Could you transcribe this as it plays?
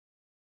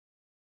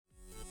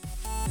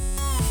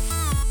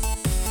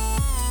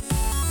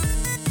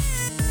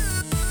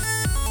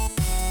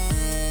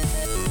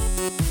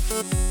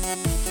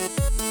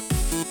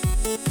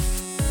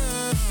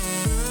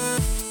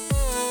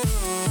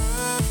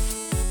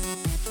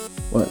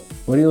What?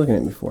 What are you looking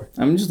at me for?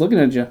 I'm just looking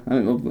at you.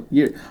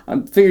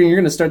 I'm figuring you're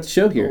going to start the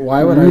show here.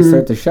 Why would I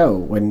start the show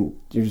when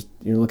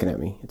you're looking at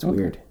me? It's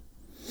weird.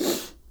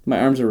 My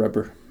arms are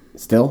rubber.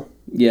 Still?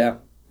 Yeah.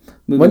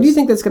 When do you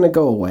think that's going to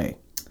go away?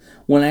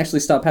 When I actually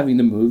stop having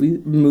to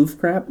move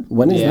crap.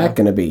 When is that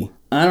going to be?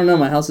 I don't know.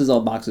 My house is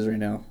all boxes right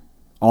now.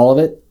 All of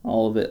it?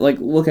 All of it. Like,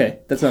 okay,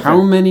 that's not How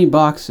fair. many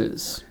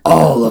boxes?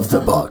 All of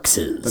the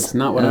boxes. That's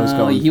not what I was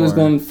going for. He was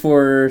going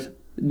for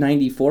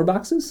 94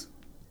 boxes?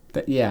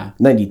 Yeah.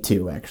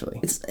 92, actually.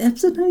 It's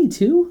episode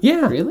 92?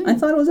 Yeah. Really? I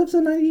thought it was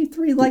episode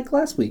 93 like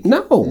last week.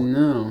 No.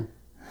 No.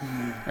 All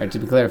right, to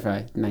be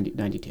clarified,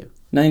 92.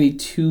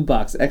 92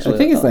 boxes. Actually, I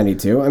think it's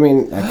 92. I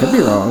mean, I could be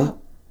wrong.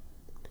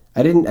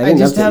 I didn't I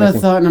just update had a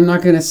anything. thought, and I'm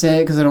not going to say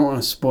it because I don't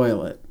want to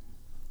spoil it.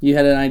 You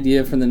had an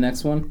idea for the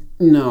next one?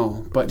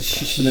 No, but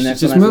the next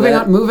just one after moving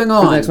that? on. Moving the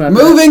on. next one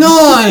after Moving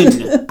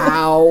on.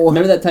 Ow.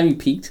 Remember that time you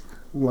peaked?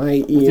 My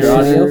With your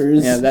audio?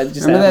 ears. Yeah, that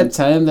just Remember happened. that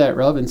time that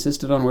Rob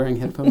insisted on wearing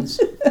headphones?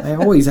 I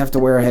always have to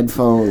wear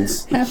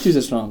headphones. Have to is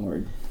a strong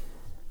word.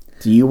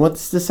 Do you want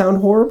this to sound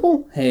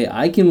horrible? Hey,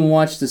 I can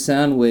watch the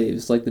sound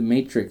waves like the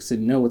Matrix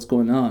and know what's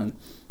going on.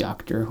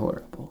 Dr.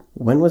 Horrible.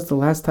 When was the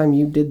last time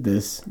you did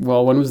this?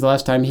 Well, when was the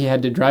last time he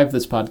had to drive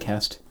this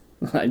podcast?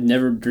 I've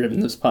never driven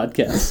this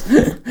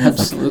podcast.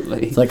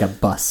 Absolutely. It's like a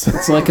bus.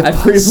 It's like a I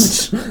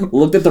bus. pretty much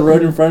looked at the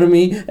road in front of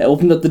me, and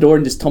opened up the door,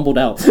 and just tumbled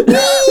out.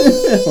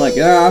 Like,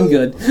 I'm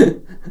good.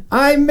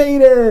 I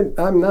made it!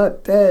 I'm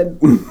not dead.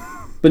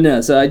 But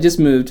no, so I just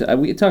moved.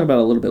 We talked about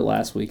it a little bit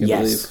last week, I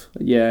Yes.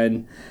 believe. Yeah,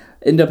 and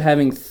ended up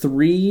having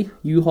 3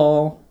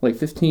 U-Haul, like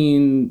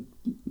 15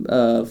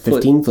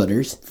 15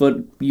 footers.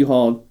 foot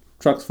U-Haul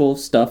trucks full of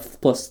stuff,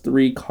 plus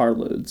 3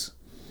 carloads.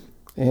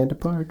 And a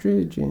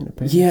partridge in a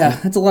pear. Yeah,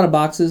 that's a lot of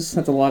boxes.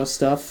 That's a lot of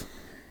stuff.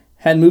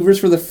 Had movers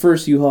for the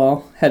first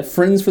U-Haul. Had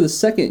friends for the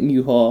second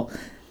U-Haul.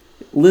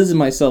 Liz and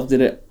myself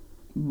did it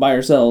by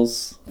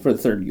ourselves for the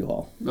third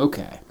U-Haul.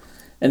 Okay.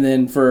 And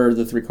then for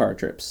the 3 car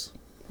trips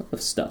of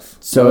stuff.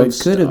 So Of it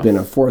could have stuff. been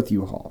a 4th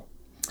U-Haul.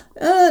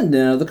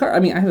 No, the car, I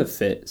mean, I have a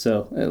Fit,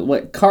 so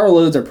car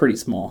loads are pretty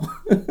small.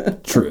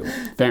 True.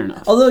 Fair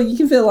enough. Although you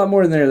can fit a lot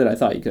more in there than I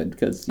thought you could,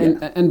 because,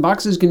 And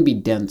boxes can be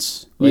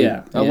dense. Like,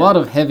 Yeah, A yeah. lot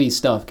of heavy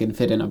stuff can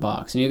fit in a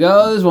box. And you go,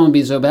 oh, this won't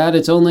be so bad.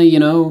 It's only,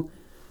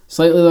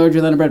 slightly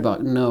larger than a bread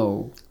box.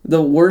 No.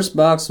 the worst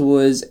box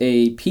was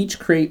a peach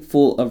crate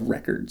full of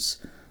records.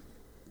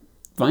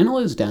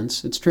 Vinyl is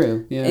dense. It's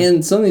true. Yeah.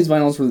 And some of these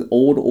vinyls were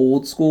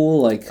old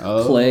school, like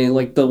Oh. clay,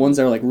 like the ones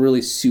that are like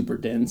really super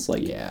dense,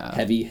 like Yeah.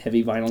 heavy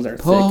vinyls that are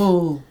thick.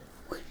 Oh.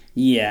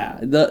 Yeah,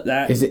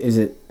 that Is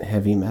it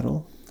heavy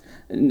metal?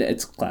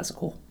 it's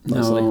classical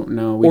mostly.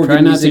 No. We Organ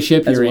try not to music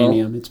ship as well.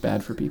 uranium. It's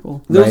bad for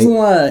people. There was Right. a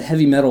lot of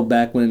heavy metal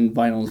back when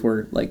vinyls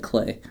were like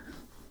clay.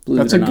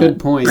 believe That's it a or good not.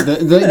 point.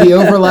 The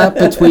overlap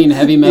between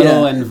heavy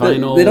metal Yeah, and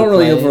vinyl. They don't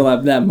really clay,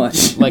 overlap that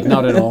much. Like,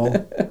 not at all.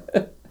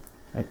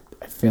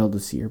 I failed to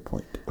see your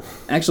point.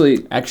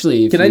 Actually,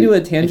 Actually, if Can I do a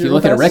tangent If you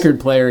look real at a fast? record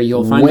player,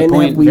 you'll find When the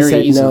point have we very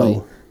said easily.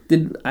 no?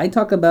 did I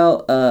talk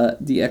about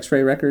the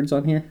X-ray records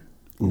on here?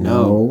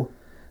 No.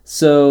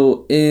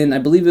 So I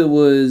believe it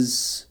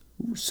was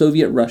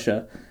Soviet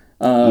Russia.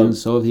 In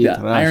Soviet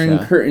the Iron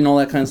Russia. Curtain, all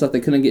that kind of stuff. They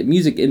couldn't get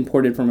music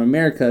imported from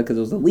America because it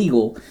was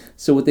illegal.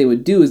 So what they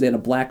would do is they had a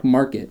black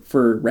market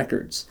for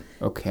records.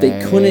 Okay.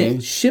 They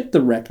couldn't ship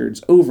the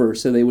records over,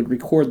 so they would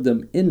record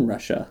them in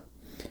Russia.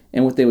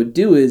 And what they would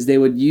do is they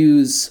would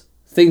use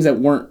things that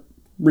weren't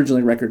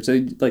originally records. So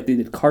they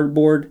did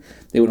cardboard.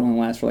 They would only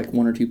last for like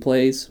 1 or 2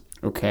 plays.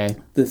 Okay.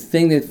 The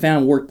thing they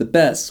found worked the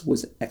best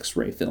was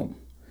X-ray film.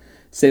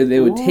 So they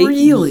would take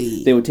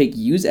Really? they would take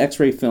used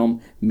X-ray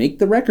film, make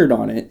the record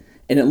on it,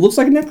 and it looks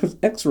like an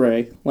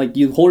X-ray. Like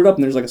you hold it up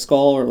and there's like a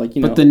skull or like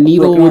But the a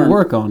needle broken would arm.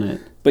 work on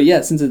it. But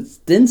yeah, since it's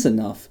dense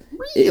enough,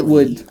 it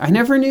would. I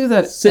never knew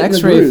that Sit in the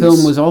X-ray grooves.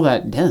 film was all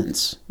that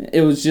dense,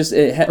 It was just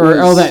it had, or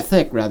all that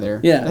thick, rather.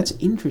 Yeah. That's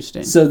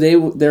interesting. So they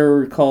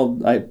were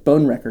called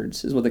bone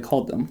records, is what they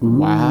called them.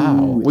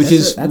 Wow, which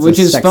That's a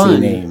is sexy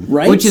fun, name.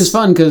 Right? Which is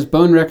fun because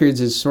Bone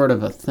Records is sort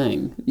of a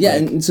thing. Yeah,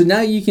 and so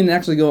now you can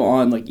actually go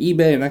on like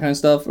eBay and that kind of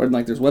stuff, or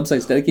like there's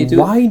websites dedicated to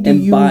Why it, do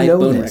and you buy know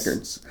bone this?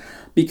 records.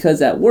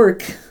 Because at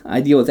work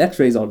I deal with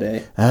X-rays all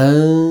day,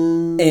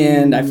 And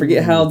and I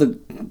forget how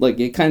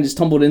it kind of just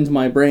tumbled into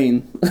my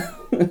brain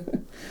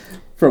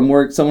from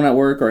work, someone at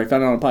work, or I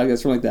found it on a podcast,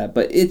 something like that.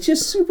 But it's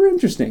just super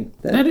interesting.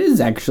 that is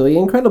actually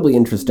incredibly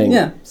interesting.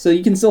 Yeah, so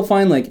you can still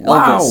find like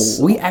Wow, Elvis.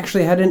 we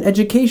actually had an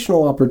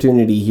educational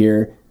opportunity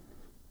here.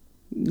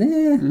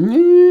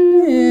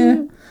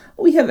 Yeah.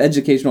 We have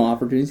educational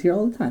opportunities here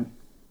all the time.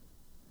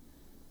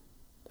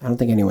 I don't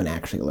think anyone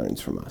actually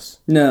learns from us.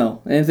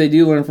 No, and if they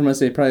do learn from us,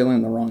 they probably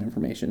learn the wrong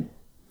information.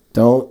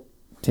 Don't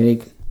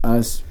take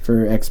us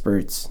for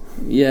experts.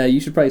 Yeah, you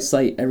should probably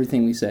cite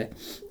everything we say.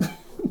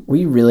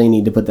 We really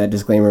need to put that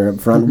disclaimer up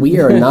front. We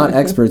are not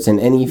experts in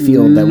any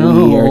field that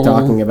we are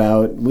talking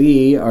about.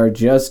 We are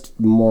just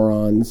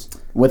morons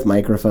with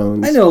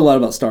microphones. I know a lot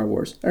about Star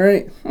Wars, all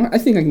right? I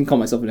think I can call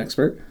myself an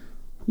expert.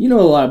 You know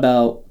a lot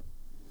about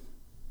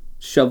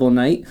Shovel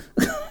Knight.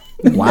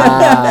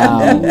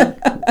 Wow.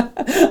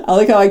 I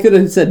like how I could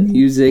have said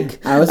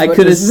music. I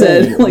could have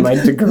said like my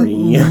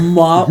degree.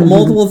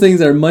 multiple things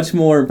that are much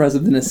more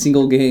impressive than a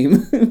single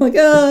game. Like,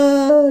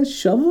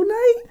 Shovel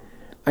Knight?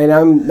 And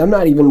I'm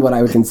not even what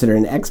I would consider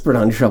an expert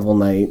on Shovel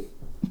Knight.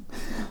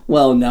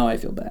 Well, now I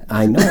feel bad.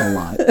 I know a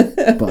lot,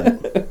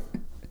 but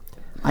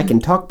I can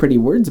talk pretty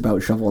words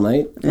about Shovel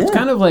Knight. It's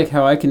kind of like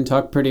how I can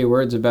talk pretty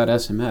words about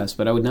SMS,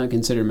 but I would not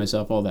consider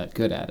myself all that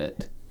good at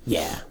it.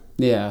 Yeah.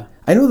 Yeah.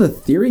 I know the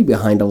theory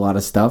behind a lot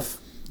of stuff.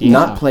 Yeah.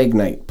 Not Plague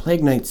Knight.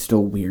 Plague Knight's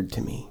still weird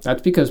to me.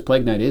 That's because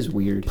Plague Knight is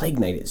weird. Plague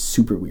Knight is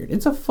super weird.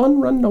 It's a fun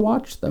run to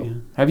watch, though. Yeah.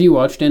 Have you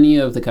watched any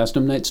of the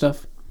Custom Night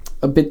stuff?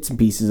 Bits and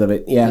pieces of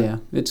it, yeah. Yeah,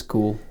 it's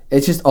cool.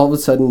 It's just all of a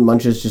sudden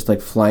Munch is just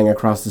like flying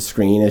across the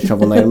screen as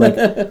Shovel Knight. I'm like,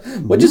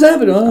 what just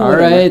happened? Oh, all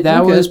right,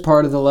 that was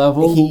part of the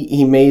level. They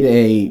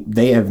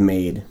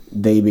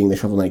being the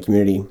Shovel Knight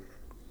community,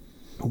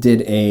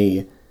 did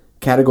a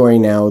category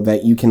now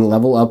that you can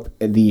level up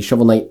the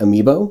Shovel Knight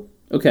amiibo.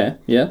 Okay,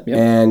 yeah.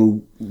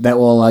 And that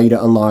will allow you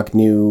to unlock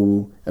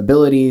new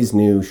abilities,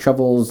 new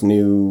shovels,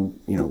 new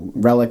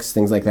relics,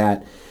 things like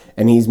that.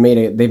 And they've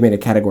made a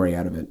category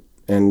out of it.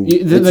 And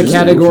the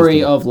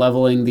category of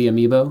leveling the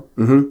amiibo?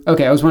 Mm-hmm.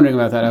 Okay, I was wondering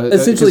about that.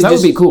 Essentially, that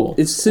would be cool.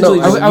 It's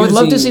essentially I would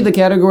love to see the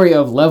category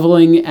of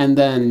leveling and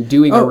then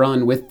doing a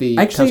run with the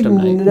Custom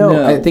Night.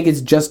 No, I think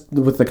it's just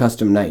with the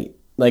Custom Night.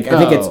 Like,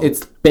 I think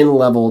it's been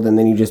leveled and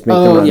then you just make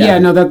the run. Yeah,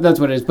 no, that's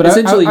what it is. But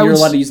essentially, you're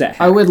allowed to use that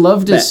hack. I would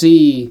love to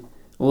see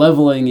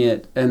leveling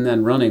it and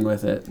then running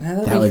with it.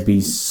 That would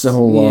be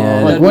so long.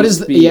 Yeah, like, what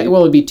is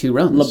it'd be 2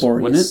 runs,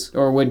 laborious. wouldn't it?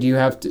 Or would you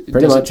have to...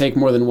 Pretty does much. it take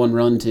more than 1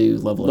 run to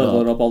level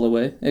it up? all the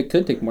way? It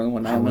could take more than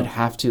one. I would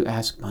have to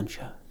ask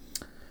Muncha.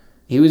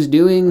 He was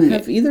doing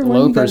Have either one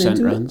low of you gotten percent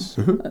into runs.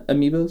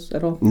 Amiibos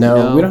at all?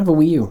 No, we don't have a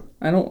Wii U.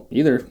 I don't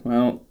either. I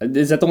don't.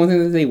 Is that the only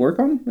thing that they work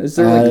on? Is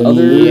there like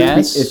other?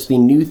 Yes. It's the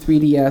new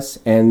 3DS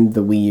and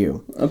the Wii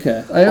U.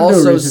 Okay.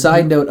 Also,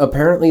 side note,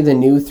 apparently the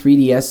new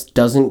 3DS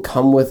doesn't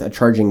come with a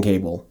charging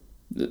cable.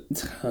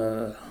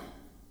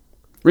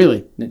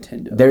 Really?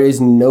 Nintendo. There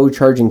is no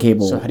charging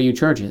cable. So how do you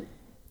charge it?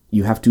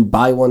 You have to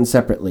buy one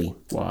separately.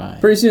 Why?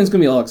 Pretty soon it's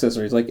gonna be all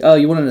accessories. Like, oh,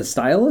 you wanted a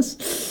stylus?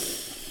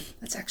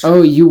 That's actually.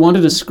 Oh, you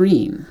wanted a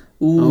screen.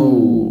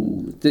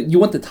 Ooh. You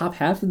want the top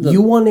half of the.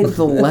 You wanted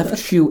the left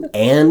shoe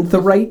and the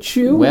right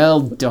shoe?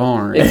 Well,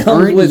 darn. It comes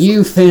Aren't with-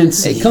 you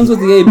fancy? It comes with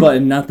the A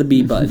button, not the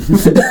B button.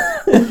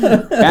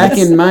 Back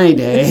in my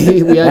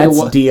day, we had That's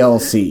to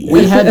DLC.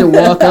 we had to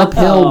walk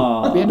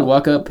uphill. We had to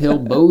walk uphill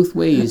both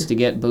ways to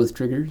get both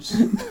triggers.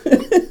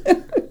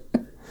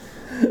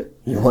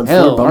 You want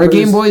Hell, 4 our bumpers?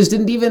 Game Boys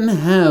didn't even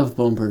have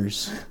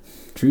bumpers.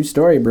 True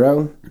story,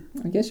 bro.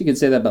 I guess you could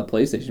say that about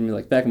PlayStation.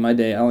 Like back in my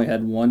day, I only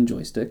had one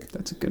joystick.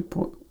 That's a good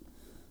point.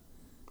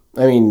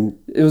 I mean,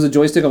 It was a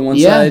joystick on one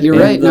Yeah, side. you're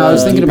and right. No, I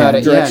was the thinking about it.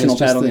 Yeah, Directional it's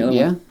just pad on the other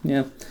yeah. one.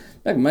 Yeah.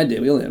 Back in my day,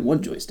 we only had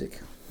one joystick.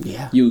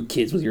 Yeah, You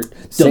kids with your double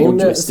same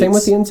joysticks.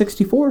 with the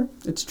N64.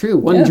 it's true.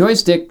 One Yeah.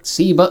 joystick,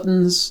 C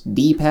buttons,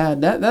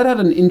 D-pad. That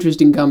had an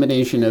interesting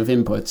combination of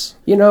inputs.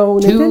 You know,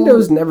 Two-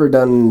 Nintendo's never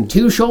done...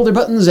 2 shoulder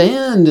buttons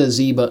and a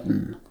Z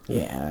button.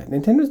 Yeah,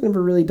 Nintendo's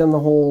never really done the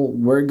whole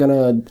we're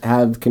gonna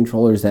have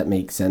controllers that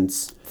make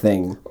sense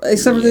thing.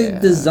 Except for they Yeah.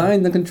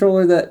 designed the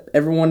controller that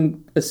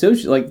everyone built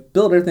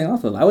everything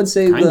off of. I would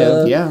say Kind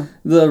of, yeah.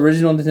 the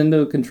original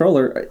Nintendo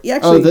controller. Oh,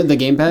 Actually, the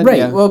gamepad? Right,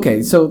 Yeah. well,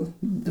 okay, so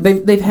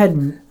they've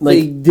had, like,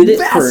 They did it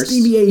vast first.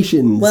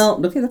 deviations. well,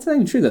 okay, that's not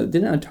even true though.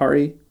 Didn't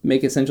Atari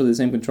make essentially the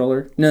same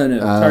controller? No.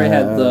 Atari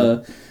had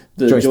the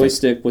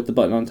joystick with the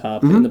button on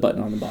top and the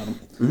button on the bottom.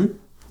 Mm-hmm.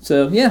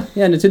 So yeah,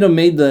 Nintendo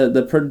made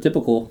the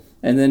prototypical.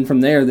 And then from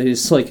there, they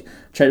just like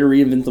try to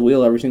reinvent the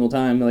wheel every single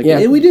time. They're like, Yeah.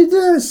 hey, we did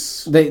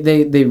this.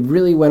 They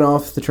really went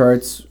off the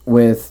charts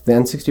with the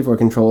N64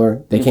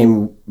 controller. They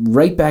came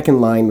right back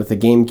in line with the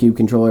GameCube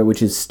controller,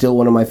 which is still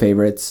one of my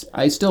favorites.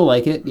 I still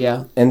like it,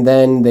 yeah. And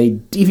then they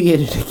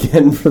deviated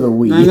again for the And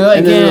Wii. they're like,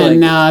 And then they're like,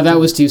 nah, that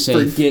was too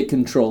safe. Forget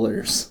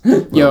controllers.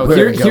 Yo,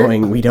 We're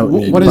going. We don't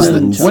need what is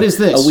buttons. what is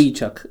this? A Wii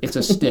chuck. It's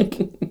a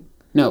stick.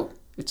 No,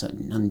 it's a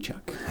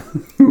nunchuck.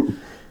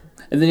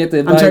 And then you have to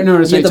I'm sorry, no,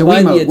 you it's have a to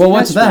buy the Wiimote. Well,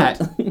 what's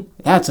attachment.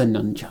 that? That's a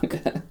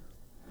nunchuck.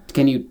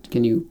 Can you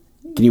Can you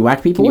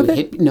whack people with it?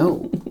 hit?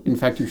 No. In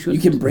fact, you should.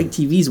 You can break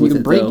TVs You with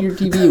can it, break though. your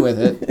TV with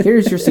it.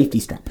 Here's your safety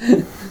strap.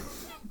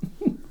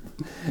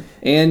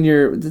 And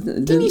your...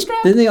 Didn't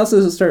strap. they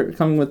also start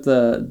coming with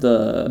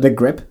the The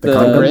grip, the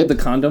condom. grip? The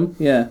condom,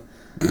 yeah.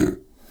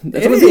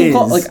 That's It what people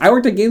call, is. like, I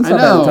worked at GameStop I at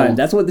the know. time.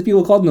 That's what the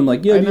people called them.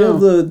 Like, yeah, I do you have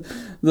the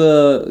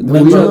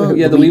Wiimote-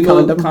 yeah, the Wii Wiimote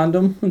condom?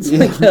 condom. It's Yeah.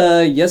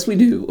 like, yes, we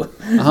do.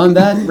 On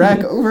that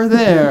rack over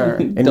there.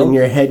 And in Don't-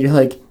 your head, you're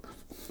like,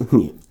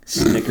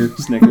 Snicker.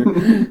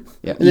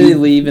 Yeah. And then they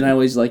leave, and I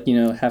always like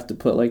have to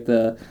put like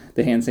the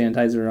hand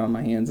sanitizer on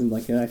my hands, and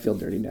like I feel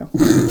dirty now.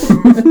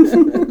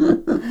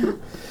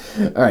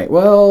 all right,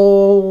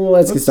 well,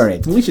 let's get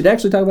started. We should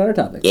actually talk about our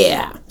topic.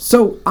 Yeah.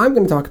 So I'm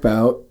going to talk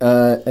about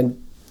a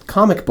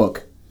comic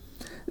book.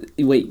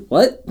 Wait,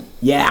 what?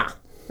 Yeah.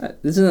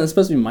 This isn't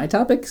supposed to be my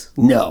topics?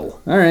 No.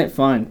 All right,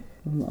 fine.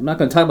 I'm not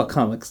going to talk about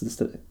comics this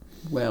today.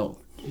 Well,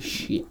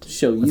 Shit.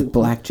 show you. with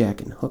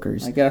blackjack and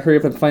hookers. I gotta hurry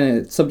up and find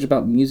a subject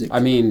about music. I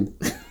mean,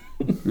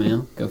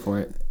 well, go for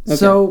it. Okay.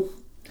 So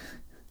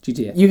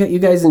GTA. you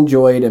guys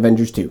enjoyed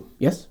Avengers 2,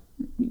 yes?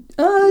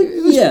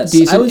 Yes.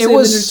 decent. I would It say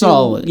was Avengers 2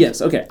 solid.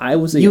 Yes. Okay. I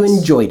was. You yes.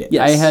 enjoyed it.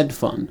 Yes. I had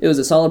fun. It was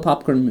a solid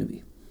popcorn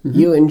movie.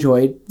 You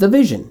enjoyed The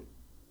Vision.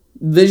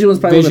 Vision was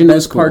probably Vision one of the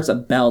was best cool. parts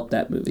about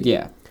that movie.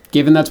 Yeah.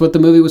 Given that's what the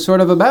movie was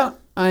sort of about,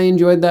 I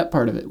enjoyed that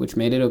part of it, which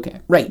made it okay.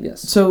 Right.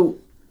 Yes. So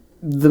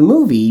the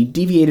movie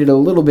deviated a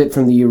little bit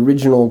from the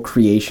original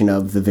creation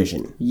of The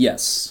Vision.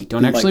 Yes. I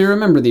don't actually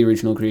remember the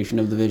original creation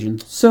of the Vision.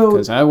 So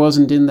Because I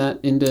wasn't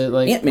into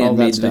like all Ant-Man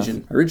that made stuff.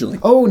 Vision originally.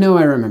 Oh, no,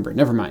 I remember.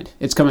 Never mind.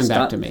 It's coming back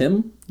Scott to me.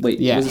 Pym? Wait,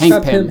 Yeah, was it Hank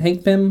Scott Pym.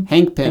 Hank Pym?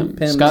 Hank Pym.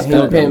 Scott Scott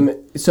Pilgrim. Pym.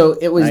 So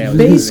it was I always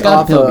based do that.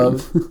 off Scott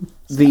of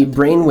the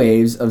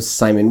brainwaves of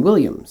Simon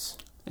Williams.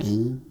 Which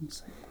one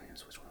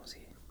was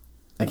he?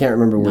 I can't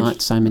remember which.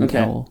 Not Simon Okay.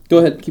 Cowell. Go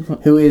ahead. Keep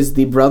going. Who is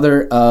the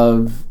brother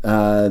of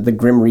the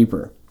Grim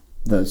Reaper,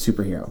 the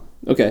superhero.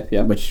 Okay.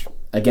 Yeah. Which,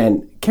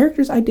 again,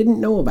 characters I didn't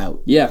know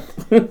about. Yeah.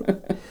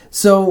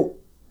 So,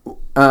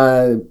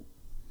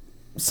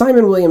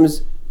 Simon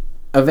Williams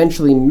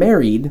eventually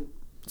married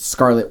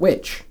Scarlet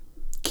Witch.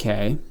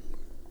 Okay.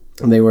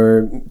 They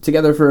were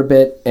together for a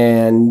bit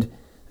and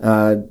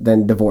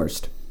then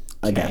divorced,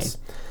 I guess.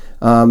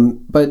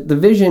 But the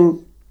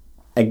Vision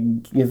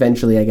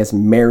eventually, I guess,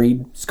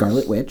 married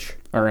Scarlet Witch,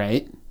 All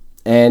right.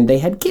 and they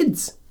had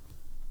kids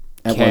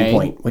at Okay.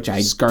 one point, which I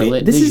Scarlet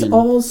did. This Vision. is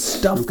all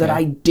stuff that Okay.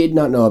 I did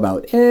not know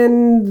about,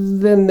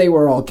 and then they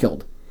were all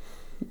killed.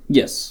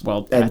 Yes.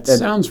 Well, that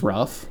sounds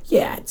rough.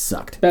 Yeah, it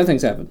sucked. Bad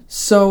things happen.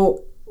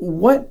 So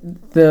what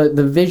the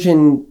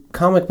Vision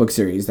comic book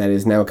series that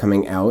is now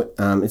coming out,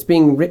 it's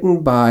being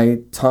written by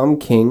Tom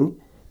King,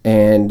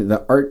 and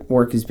the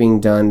artwork is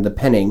being done, the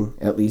penning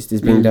at least,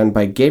 is being done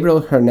by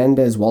Gabriel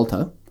Hernandez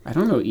Walta. I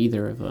don't know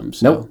either of them.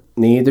 So. Nope,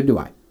 neither do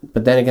I.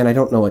 But then again, I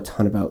don't know a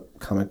ton about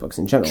comic books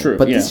in general. True,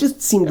 but yeah. this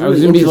just seemed I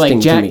was really going to be interesting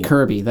like to Jack me.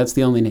 Kirby. That's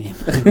the only name.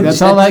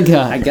 That's all I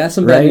got. I got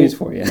some bad Right? news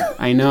for you.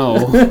 I know.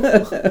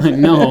 I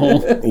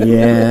know.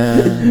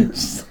 Yeah.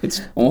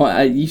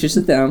 Well, you should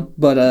sit down,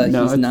 but No,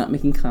 he's it's- not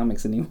making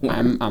comics anymore.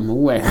 I'm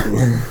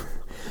aware.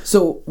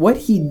 So what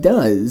he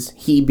does,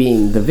 he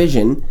being the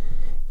Vision,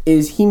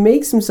 is he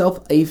makes himself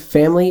a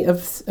family of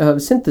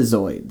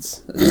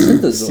synthezoids.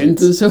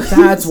 Synthezoids.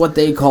 That's what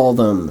they call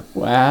them.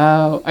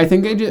 Wow. I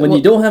think I just... When you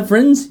don't have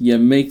friends, you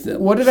make them.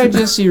 What did I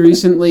just see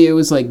recently? It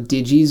was like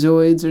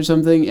Digizoids or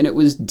something, and it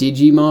was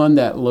Digimon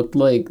that looked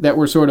like... that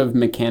were sort of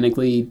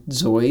mechanically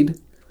Zoid.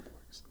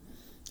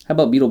 How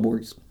about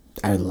Beetleborgs?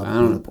 I love I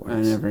don't know. Beetleborgs.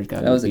 I never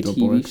got That was a into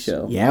TV Beetleborgs.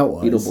 show. Yeah, it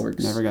was.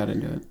 Beetleborgs. Never got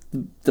into it.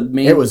 The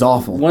main. It was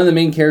awful. One of the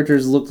main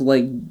characters looked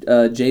like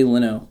Jay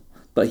Leno,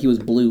 but he was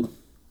blue.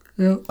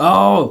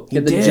 Oh, He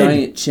had the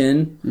giant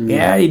chin.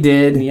 Yeah, he And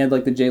did. he had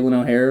like the Jay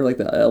Leno hair, like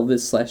the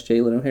Elvis /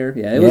 Jay Leno hair.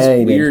 Yeah, it Yeah, was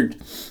he did. weird.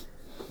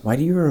 Why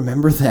do you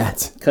remember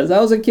that? Because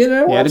I was a kid and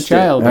I He had a watched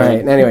child. All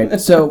right. Anyway,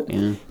 so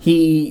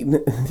Yeah.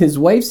 his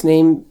wife's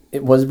name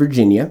was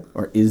Virginia,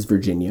 or is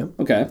Virginia.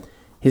 it. Okay.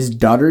 His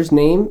daughter's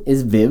name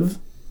is Viv,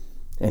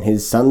 and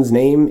his son's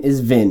name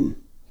is Vin.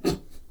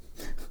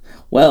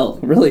 Well,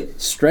 really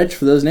stretched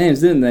for those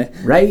names, didn't they?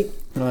 Right?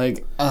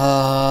 Like,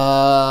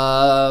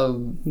 I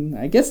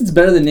guess it's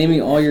better than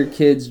naming all your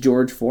kids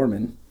George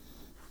Foreman.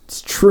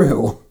 It's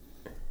true.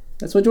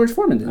 That's what George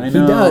Foreman did. I He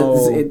know.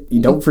 does.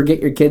 You don't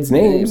forget your kids'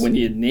 names. When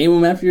you name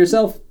them after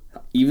yourself,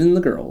 even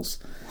the girls.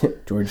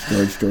 George,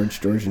 and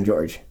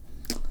George.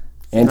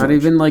 Not George.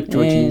 even like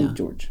Georgina. And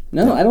George.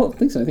 No, I don't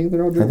think so. I think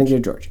they're all George. I think you're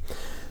George.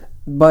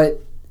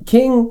 But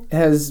King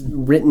has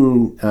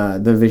written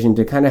the Vision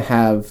to kind of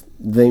have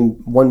the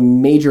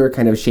one major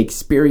kind of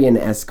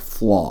Shakespearean-esque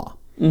flaw.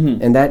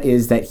 Mm-hmm. And that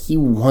is that he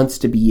wants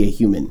to be a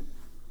human.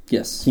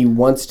 Yes. He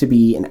wants to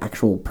be an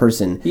actual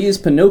person. He is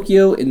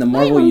Pinocchio in the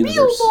Marvel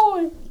Universe.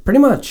 Pretty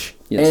much.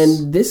 Yes.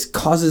 And this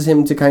causes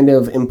him to kind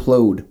of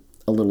implode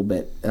a little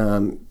bit.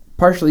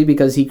 Partially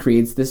because he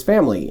creates this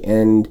family.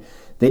 And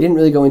they didn't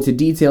really go into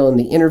detail in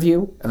the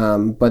interview,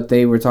 but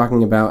they were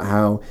talking about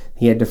how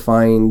he had to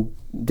find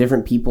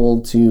different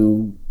people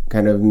to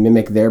kind of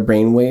mimic their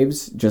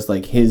brainwaves, just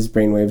like his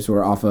brainwaves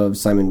were off of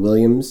Simon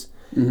Williams.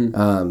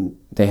 Mm-hmm.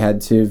 They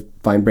had to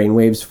find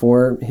brainwaves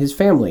for his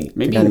family.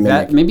 Maybe to kind of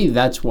mimic. maybe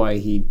that's why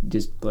he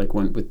just like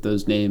went with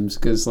those names,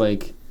 because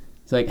like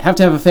it's like have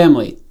to have a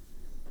family.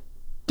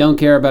 Don't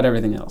care about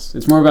everything else.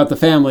 It's more about the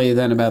family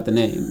than about the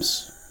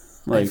names.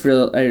 Like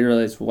I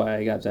realized why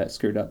I got that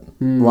screwed up.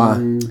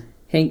 Why?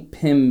 Hank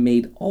Pym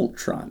made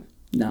Ultron,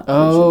 not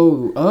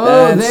oh,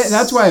 Vision.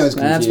 that's why I was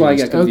confused. That's why I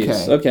got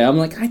confused. Okay. Okay, I'm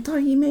like, I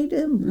thought he made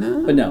him.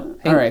 No. But no,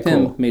 Hank All right,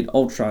 Pym cool. made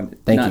Ultron,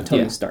 Thank not you.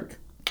 Tony Yeah. Stark.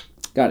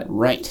 Got it.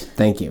 Right.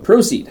 Thank you.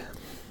 Proceed.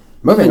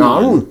 Moving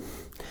on.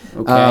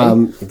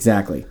 Okay.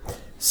 Exactly.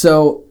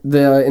 So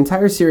the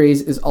entire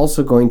series is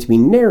also going to be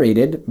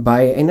narrated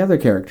by another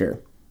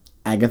character,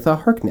 Agatha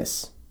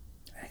Harkness.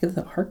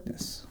 Agatha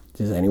Harkness.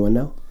 Does anyone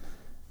know?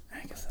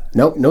 Agatha.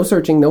 Nope, no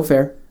searching, no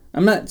fair.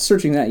 I'm not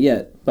searching that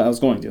yet, but I was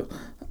going to.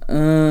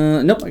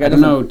 Nope, I got I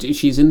don't nothing. know.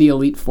 She's in the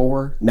Elite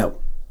Four. No.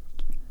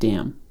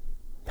 Damn.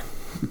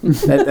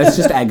 That's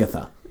just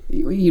Agatha.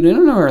 You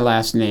don't know her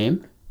last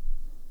name.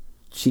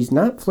 She's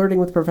not flirting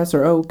with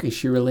Professor Oak. Is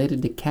she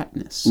related to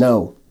Katniss?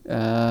 No,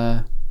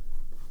 Uh,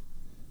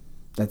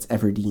 that's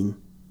Everdeen.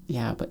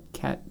 yeah, but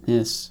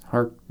Katniss,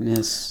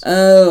 Harkness.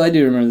 Oh, I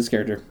do remember this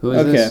character. Who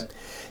is this?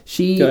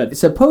 She Go ahead.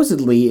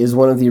 supposedly is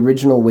one of the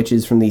original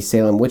witches from the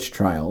Salem witch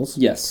trials,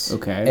 Yes.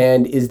 Okay.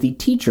 and is the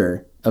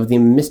teacher of the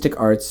mystic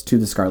arts to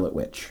the Scarlet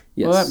Witch.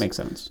 Yes. Well, that makes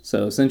sense.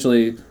 So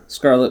essentially,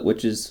 Scarlet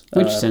Witch is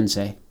Witch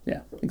Sensei.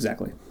 Yeah,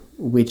 exactly.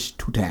 Witch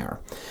tutor.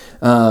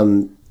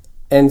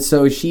 And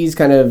so she's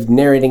kind of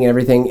narrating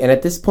everything, and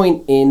at this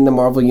point in the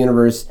Marvel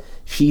Universe,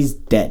 she's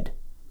dead.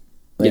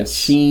 Yes.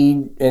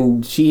 She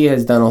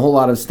has done a whole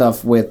lot of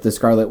stuff with the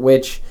Scarlet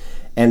Witch,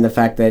 and the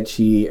fact that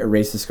she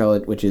erased the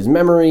Scarlet Witch's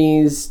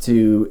memories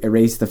to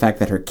erase the fact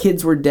that her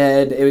kids were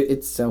dead.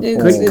 It's a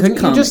It's- whole... it's Couldn't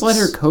you just comics. let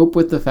her cope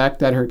with the fact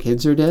that her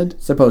kids are dead?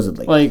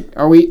 supposedly. Like,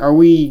 are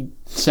we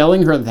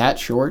selling her that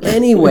short?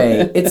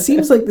 Anyway, it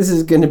seems like this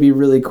is going to be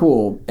really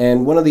cool.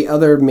 And one of the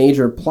other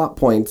major plot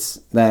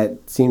points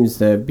that seems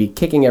to be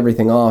kicking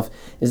everything off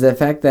is the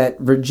fact that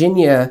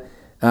Virginia,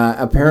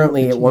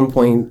 apparently at one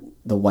point,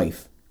 the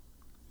wife.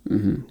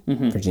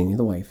 Mm-hmm. Virginia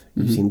the wife.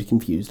 You seemed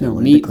confused. I No,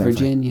 wanted meet to clarify.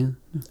 Virginia.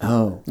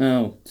 Oh.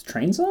 Oh, it's a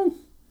train song?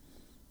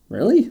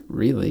 Really?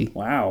 Really?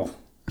 Wow.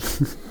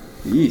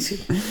 Easy.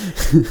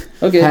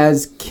 Okay.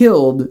 Has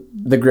killed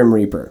the Grim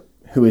Reaper,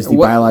 who is the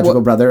What-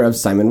 biological brother of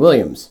Simon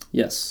Williams.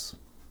 Yes.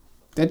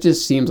 That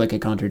just seems like a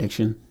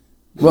contradiction.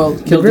 Well,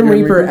 the Killed Grim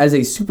Reaper as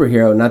a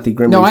superhero, not the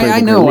Grim No, Reaper. I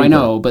the Grim know, I Reaper.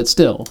 know, but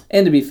still,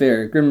 And to be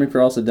fair, Grim Reaper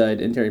also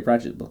died in Terry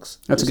Pratchett books.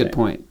 that's a Just good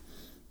saying. point.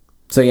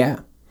 So yeah,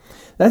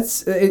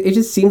 it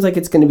just seems like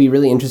it's going to be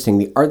really interesting.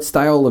 The art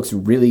style looks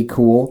really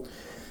cool.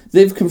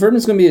 They've confirmed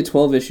it's going to be a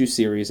 12-issue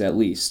series at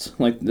least.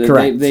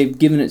 Correct. They've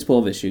given it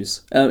 12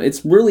 issues.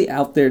 It's really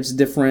out there. It's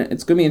different.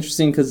 It's going to be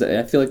interesting because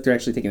I feel like they're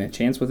actually taking a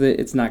chance with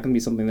it. It's not going to be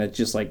something that's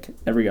just like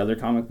every other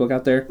comic book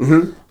out there.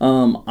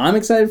 Mm-hmm. I'm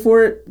excited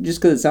for it just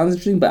because it sounds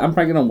interesting, but I'm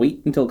probably going to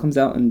wait until it comes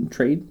out and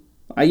trade.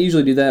 I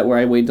usually do that where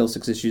I wait until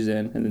 6 issues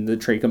in and then the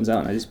trade comes out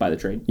and I just buy the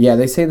trade. Yeah,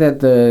 they say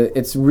that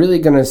it's really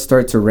going to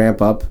start to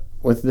ramp up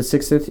with the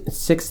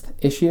sixth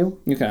issue.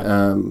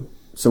 Okay.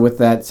 So with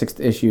that 6th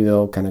issue,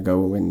 they'll kind of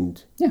go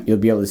and Yeah. you'll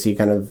be able to see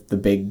kind of the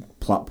big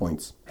plot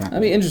points happen.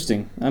 That'd be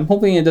interesting. I'm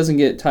hoping it doesn't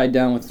get tied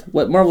down with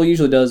what Marvel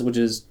usually does, which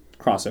is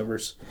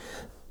crossovers.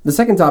 The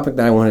second topic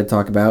that I want to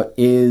talk about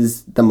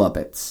is the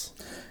Muppets.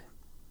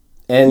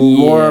 And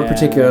more Yeah.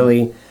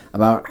 particularly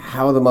about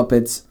how the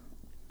Muppets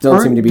don't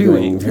Aren't seem to be doing.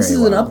 doing very This is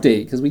well. an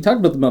update because we talked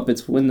about the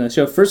Muppets when the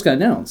show first got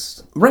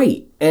announced.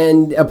 Right.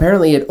 And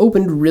apparently it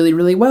opened really,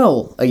 really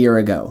well a year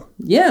ago.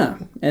 Yeah,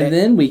 and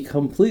then we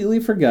completely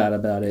forgot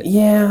about it.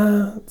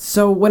 Yeah.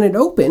 So when it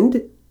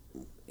opened,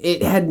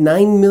 it had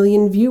 9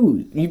 million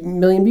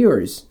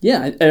viewers.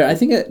 Yeah, I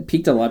think it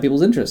piqued a lot of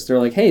people's interest. They're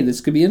like, "Hey, this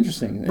could be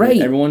interesting." And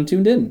Right. everyone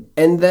tuned in.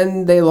 And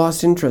then they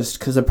lost interest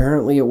because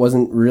apparently it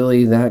wasn't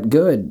really that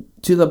good.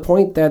 To the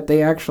point that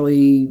they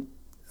actually,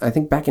 I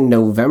think back in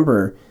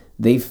November,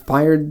 they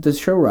fired the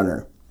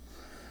showrunner.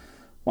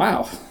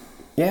 Wow,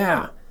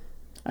 Yeah.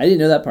 I didn't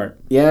know that part.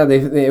 Yeah, the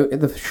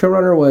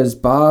showrunner was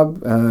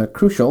Bob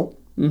Crucial.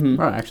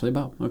 Oh, actually,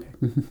 Bob. Okay.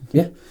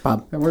 Yeah,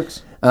 Bob. That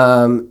works.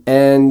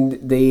 And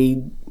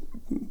they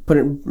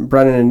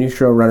brought in a new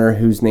showrunner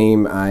whose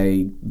name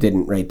I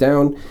didn't write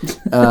down.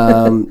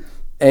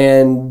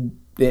 And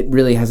it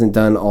really hasn't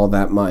done all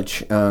that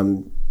much.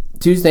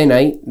 Tuesday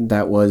night,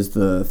 that was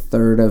the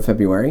 3rd of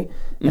February,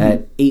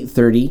 at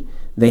 8:30,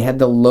 they had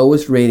the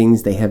lowest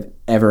ratings they have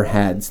ever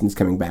had since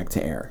coming back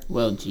to air.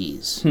 Well,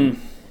 geez.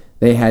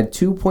 They had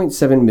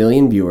 2.7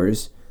 million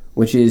viewers,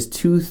 which is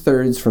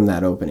 2/3 from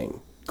that opening.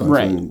 Going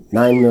Right. from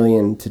 9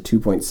 million to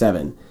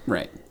 2.7.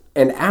 Right.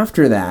 And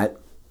after that,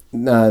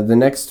 the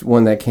next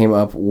one that came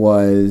up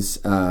was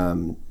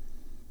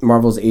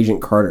Marvel's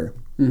Agent Carter.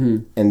 Mm-hmm.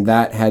 And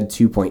that had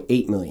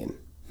 2.8 million.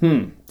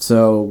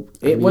 So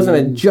it wasn't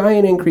a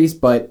giant increase,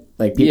 but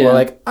like people Yeah. are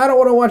like, I don't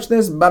want to watch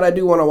this, but I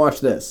do want to watch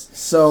this.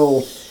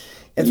 So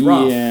it's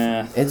rough.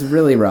 Yeah. It's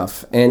really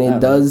rough. And it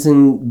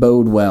doesn't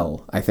bode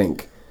well, I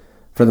think,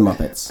 for the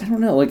Muppets. I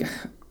don't know. Like,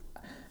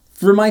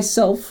 for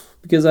myself,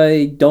 because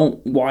I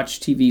don't watch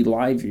TV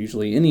live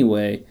usually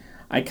anyway,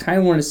 I kind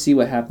of want to see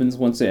what happens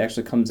once it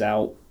actually comes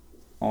out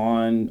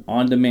on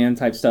demand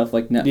type stuff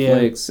like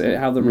Netflix,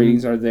 how the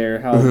ratings are there,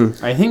 how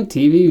I think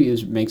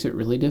TV makes it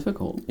really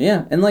difficult.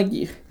 yeah, and like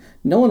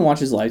no one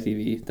watches live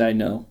TV that I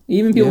know.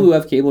 Even people who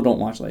have cable don't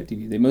watch live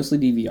TV. They mostly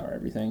DVR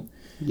everything.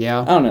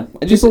 Yeah. I don't know.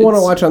 People want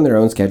to watch on their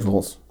own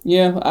schedules.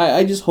 Yeah,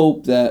 I just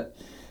hope that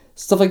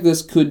stuff like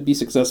this could be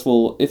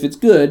successful. If it's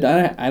good,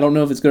 I don't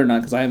know if it's good or not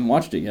because I haven't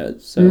watched it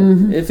yet. So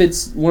if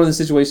it's one of the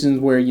situations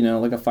where, you know,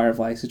 like a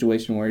Firefly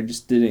situation where it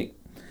just didn't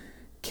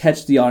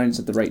catch the audience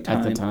at the right time.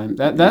 At the time.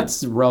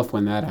 That's rough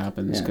when that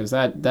happens Yeah. because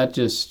that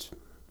just,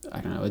 I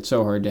don't know, it's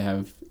so hard to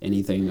have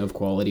anything of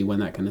quality when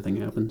that kind of thing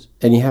happens.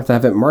 And you have to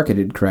have it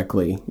marketed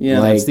correctly. Yeah,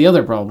 That's the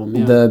other problem.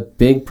 Yeah. The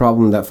big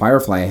problem that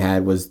Firefly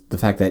had was the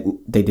fact that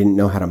they didn't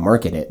know how to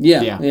market it.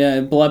 Yeah.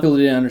 A lot of people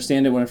didn't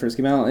understand it when it first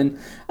came out, and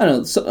I don't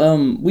know.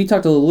 So, we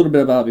talked a little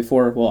bit about it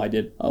before. Well, I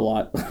did a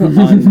lot on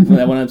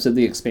that one episode,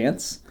 The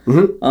Expanse.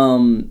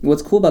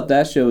 What's cool about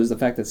that show is the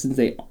fact that since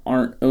they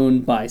aren't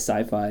owned by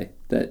Sci-Fi,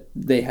 that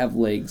they have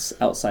legs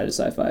outside of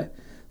Sci-Fi.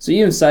 So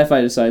even if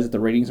Sci-Fi decides that the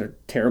ratings are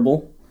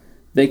terrible,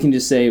 they can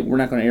just say, we're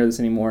not going to air this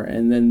anymore,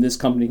 and then this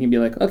company can be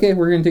like, okay,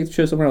 we're going to take the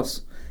show somewhere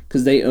else,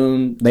 because they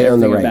own the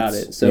everything rights about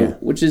it. So,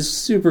 which is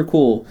super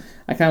cool.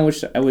 I kind of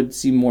wish I would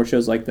see more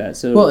shows like that.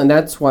 So, well, and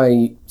that's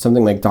why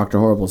something like Dr.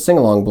 Horrible's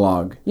sing-along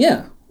blog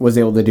was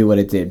able to do what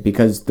it did,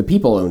 because the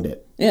people owned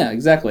it. Yeah,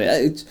 exactly.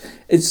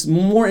 It's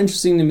more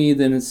interesting to me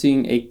than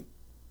seeing a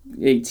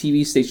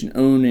TV station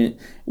own it,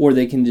 or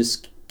they can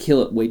just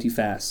kill it way too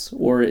fast,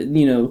 or it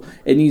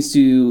needs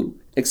to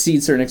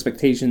exceed certain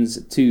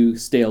expectations to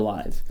stay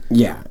alive.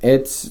 Yeah,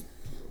 it's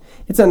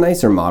a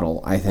nicer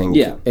model, I think.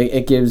 Yeah.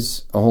 It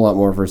gives a whole lot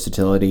more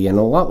versatility and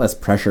a lot less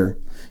pressure.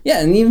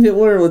 Yeah, and even if it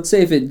were, let's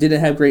say if it didn't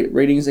have great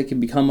ratings, it could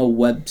become a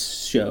web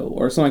show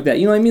or something like that.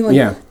 You know what I mean?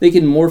 Like, they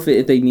can morph it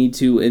if they need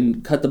to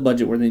and cut the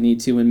budget where they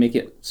need to and make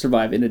it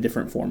survive in a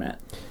different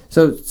format.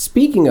 So,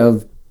 speaking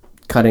of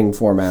cutting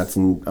formats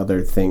and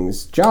other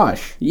things,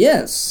 Josh.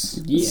 Yes.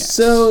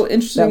 So,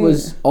 interesting. That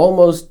was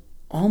almost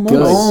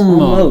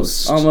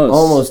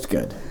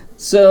good.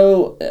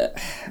 So,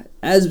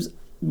 as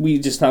we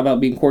just talked about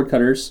being cord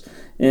cutters,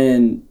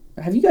 and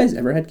have you guys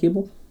ever had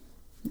cable?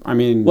 I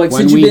mean, like,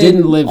 when we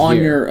didn't live on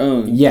here. your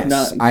own.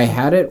 Yes, I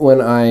had it when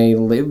I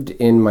lived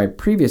in my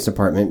previous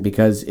apartment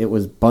because it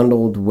was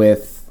bundled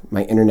with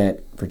my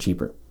internet for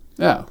cheaper.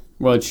 Oh,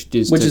 which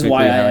is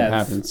why how it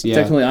happens. Yeah.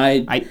 Technically,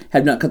 I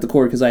have not cut the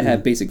cord because I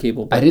have basic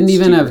cable. I didn't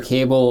even have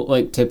cable.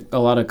 Like, a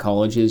lot of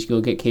colleges,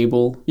 you'll get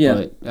cable.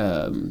 Yeah.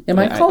 But,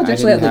 my college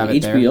actually had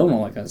like HBO and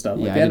all that kind of stuff.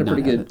 Like, they had a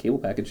pretty good cable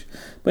package.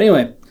 But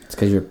anyway. It's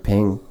because you're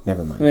paying.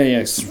 Never mind.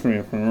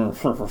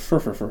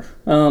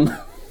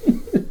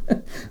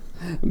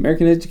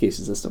 American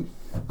education system.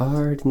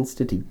 Art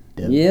Institute.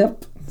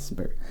 Yep.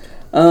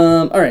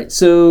 All right,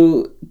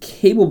 so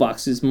cable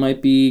boxes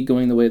might be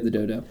going the way of the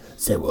dodo.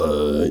 Say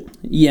what?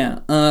 Yeah,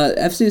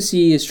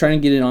 FCC is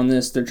trying to get in on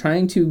this. They're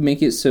trying to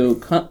make it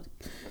so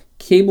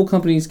cable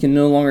companies can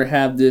no longer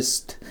have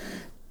this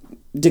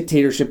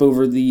dictatorship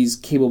over these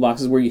cable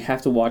boxes where you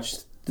have to watch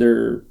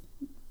their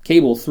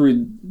cable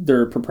through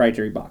their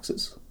proprietary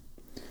boxes.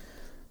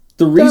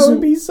 That would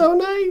be so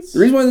nice. The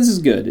reason why this is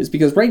good is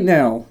because right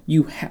now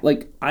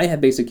I have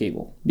basic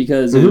cable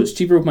because it was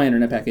cheaper with my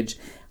internet package.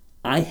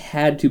 I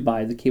had to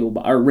buy the cable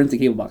box or rent the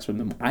cable box from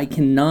them. I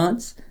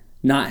cannot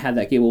not have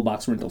that cable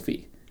box rental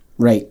fee.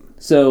 Right.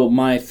 So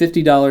my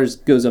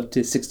 $50 goes up to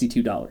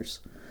 $62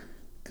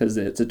 because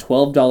it's a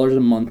 $12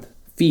 a month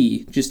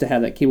fee just to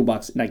have that cable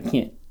box, and I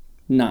can't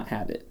not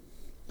have it.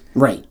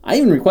 Right. I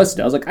even requested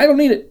it. I was like, I don't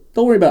need it.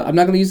 Don't worry about it. I'm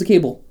not going to use the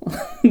cable.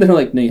 They're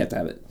like, no, you have to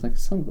have it. It's like,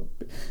 son of a...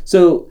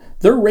 So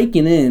they're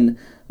raking in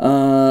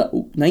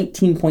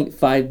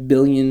 $19.5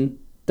 billion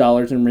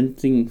in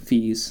renting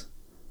fees,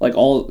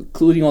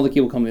 including all the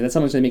cable companies. That's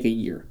how much they make a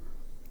year.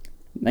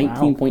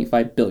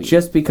 $19.5 billion.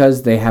 Just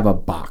because they have a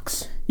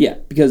box. Yeah,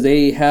 because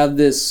they have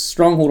this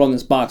stronghold on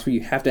this box where you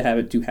have to have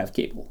it to have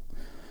cable.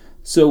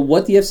 So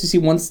what the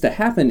FCC wants to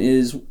happen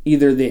is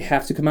either they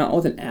have to come out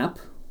with an app,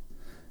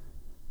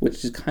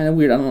 which is kind of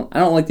weird. I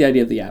don't like the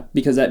idea of the app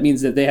because that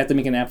means that they have to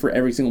make an app for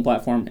every single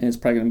platform, and it's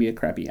probably going to be a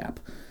crappy app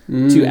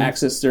to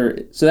access their.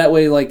 So that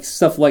way, like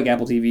stuff like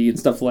Apple TV and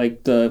stuff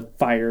like the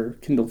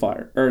Kindle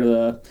Fire or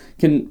the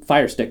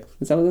Fire Stick.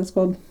 Is that what that's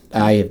called?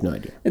 I have no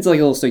idea. It's like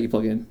a little sticky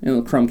plug-in, and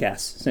a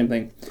Chromecast, same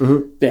thing.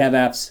 Mm-hmm. They have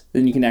apps,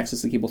 then you can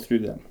access the cable through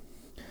them.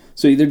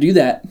 So either do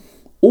that,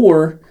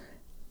 or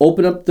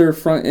open up their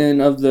front end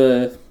of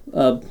the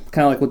kind of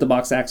like with the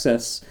box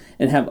access,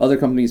 and have other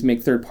companies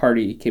make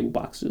third-party cable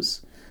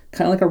boxes.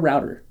 Kind of like a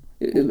router.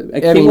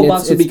 A cable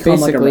box would become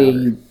like a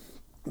router.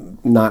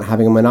 Not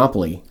having a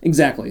monopoly.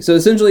 Exactly. So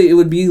essentially it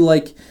would be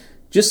like,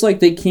 just like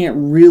they can't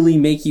really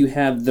make you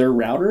have their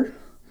router.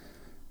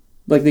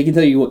 Like they can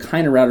tell you what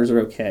kind of routers are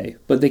okay,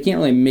 but they can't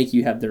really make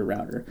you have their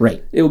router.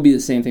 Right. It would be the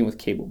same thing with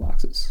cable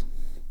boxes.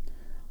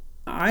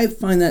 I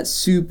find that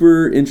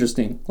super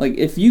interesting. Like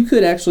if you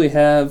could actually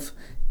have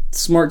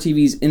smart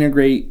TVs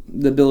integrate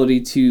the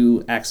ability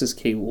to access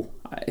cable,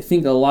 I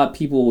think a lot of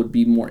people would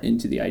be more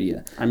into the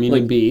idea. I mean,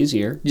 it'd be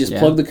easier. Just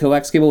plug the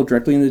coax cable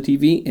directly into the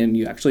TV, and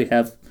you actually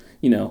have,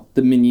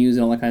 the menus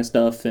and all that kind of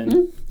stuff.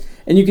 And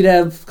and you could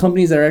have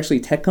companies that are actually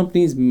tech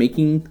companies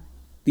making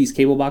these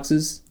cable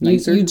boxes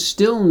nicer. You'd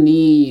still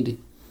need,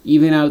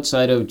 even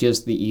outside of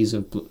just the ease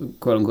of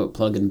quote-unquote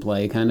plug and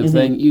play kind of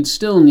thing, you'd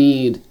still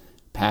need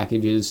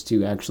packages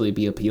to actually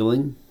be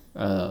appealing.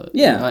 On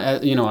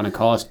a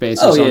cost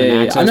basis, on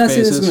an access I'm not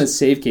saying basis. this is going to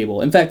save cable.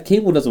 In fact,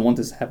 cable doesn't want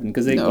this to happen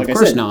because they, like I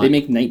said, they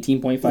make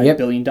 $19.5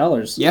 billion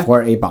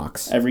for a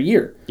box every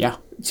year. Yeah,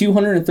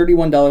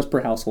 $231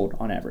 per household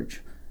on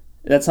average.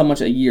 That's how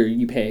much a year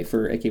you pay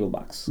for a cable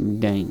box.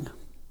 Dang.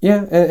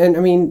 Yeah, and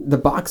I mean, the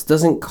box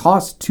doesn't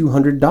cost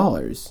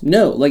 $200.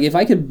 No, like if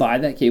I could buy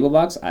that cable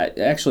box,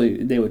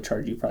 they would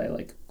charge you probably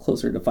like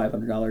closer to $500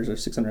 or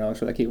 $600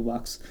 for that cable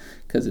box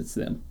because it's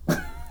them.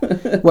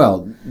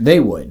 Well,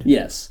 they would.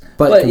 Yes.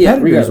 But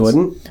competitors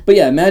wouldn't. But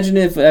yeah, imagine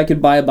if I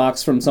could buy a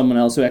box from someone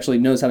else who actually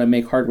knows how to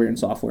make hardware and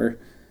software.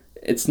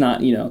 It's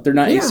not, they're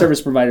not a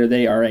service provider.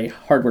 They are a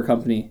hardware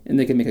company, and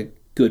they can make a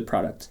good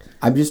product.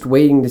 I'm just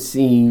waiting to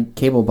see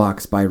Cable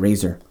Box by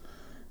Razer.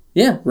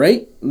 Yeah,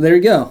 right? There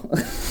you go.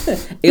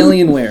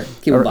 Alienware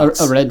cable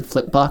box. A red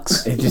flip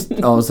box. It just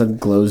all of a sudden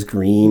glows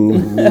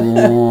green.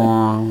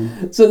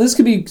 So this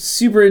could be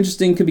super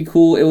interesting, could be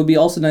cool. It would be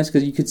also nice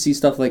because you could see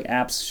stuff like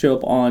apps show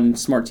up on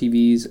smart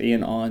TVs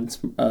and on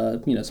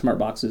smart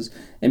boxes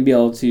and be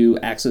able to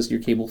access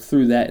your cable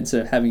through that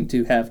instead of having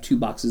to have two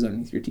boxes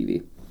underneath your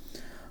TV.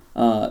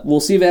 We'll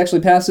see if it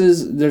actually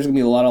passes. There's going to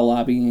be a lot of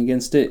lobbying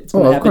against it. It's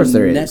going to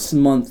happen next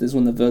month is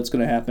when the vote's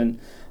going to happen.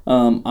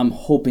 I'm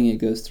hoping it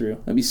goes through.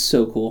 That'd be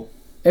so cool.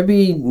 It'd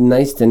be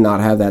nice to not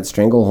have that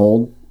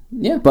stranglehold.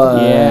 Yeah.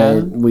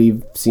 But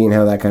we've seen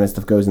how that kind of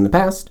stuff goes in the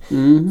past.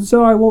 Mm-hmm.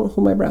 So I won't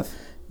hold my breath.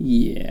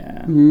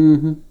 Yeah.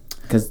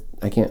 Because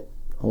I can't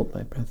hold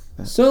my breath.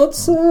 So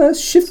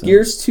let's shift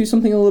gears to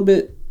something a little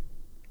bit...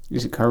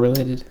 Is it car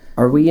related?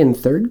 Are we in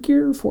third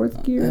gear,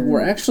 fourth gear?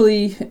 We're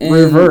actually in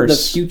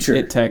reverse. The future.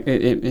 It turns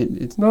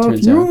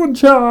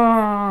future.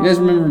 out. You guys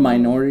remember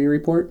Minority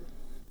Report?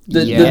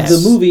 Yes.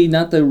 The movie,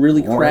 not the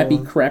really crappy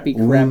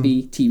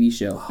TV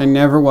show. I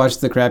never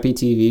watched the crappy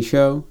TV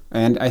show,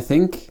 and I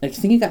think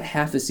it got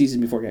half the season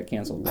before it got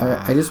canceled.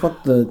 I just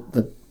want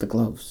the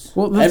gloves.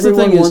 Well, that's everyone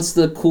the thing wants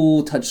the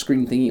cool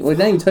touchscreen thingy. Well,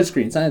 not even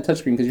touchscreen. It's not a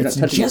touchscreen because you're not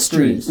touching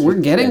gestures. the screen. We're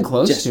getting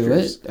close to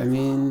it. I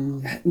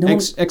mean, No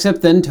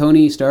except then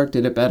Tony Stark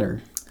did it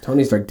better.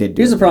 Tony Stark did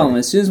do Here's it the problem. better.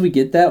 As soon as we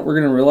get that, we're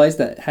going to realize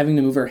that having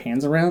to move our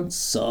hands around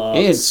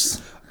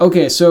sucks.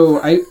 Okay,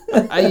 so I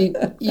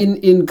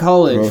in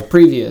college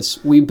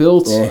previous we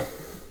built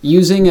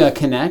using a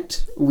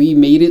Kinect. We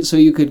made it so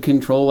you could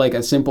control like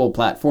a simple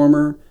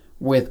platformer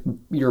with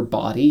your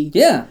body.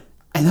 Yeah,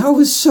 and that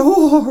was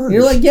so hard.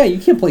 You're like, you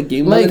can't play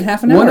game more than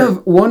half an hour.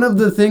 One of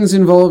the things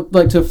involved,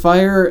 like to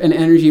fire an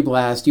energy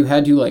blast, you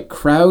had to like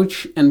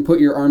crouch and put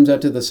your arms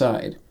out to the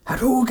side.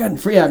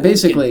 Hadouken!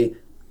 Basically,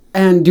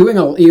 and you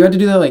had to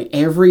do that like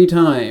every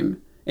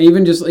time. And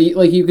even just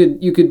like you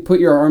could put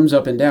your arms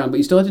up and down, but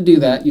you still had to do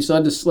that. You still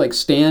had to like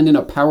stand in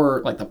the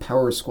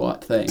power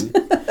squat thing.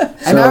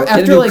 And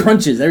after like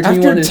crunches,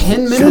 after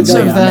 10 minutes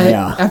of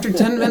that, after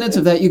 10 minutes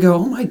of that, you go,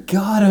 "Oh my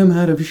god, I'm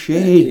out of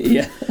shape."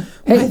 Yeah.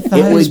 Hey,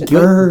 it would get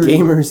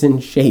gamers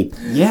in shape.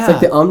 Yeah. It's like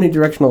the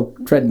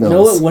omnidirectional treadmills. You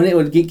know what? When it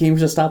would get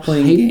gamers to stop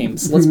playing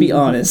games. Let's be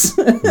honest.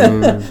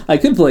 I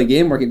could play a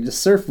game where I could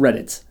just surf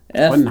Reddit.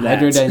 One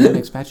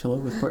hydrodynamic spatula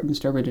with port and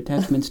starboard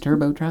attachments,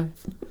 turbo drive.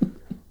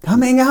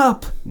 Coming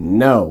up.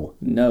 No.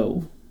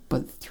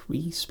 But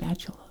 3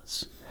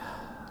 spatulas.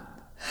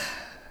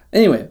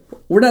 Anyway,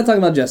 we're not talking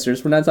about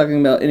jesters. We're not talking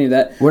about any of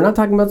that. We're not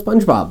talking about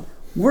SpongeBob.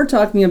 We're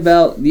talking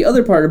about the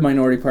other part of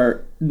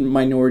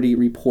Minority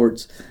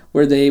Reports,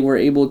 where they were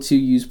able to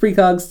use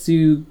precogs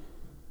to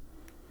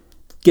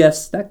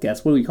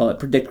what do we call it?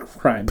 Predict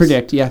crimes.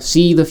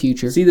 See the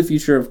future. See the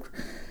future of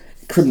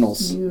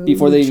criminals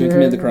before they even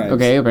commit the crimes.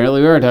 Okay,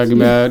 apparently we are talking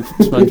about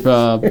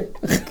SpongeBob.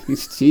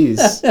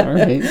 Jeez. All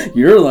right.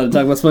 You're allowed to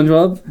talk about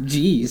SpongeBob?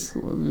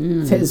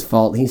 Jeez. It's his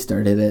fault. He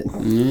started it.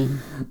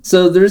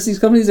 So there's these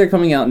companies that are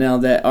coming out now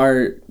that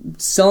are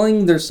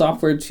selling their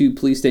software to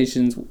police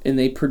stations, and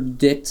they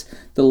predict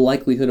the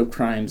likelihood of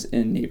crimes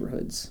in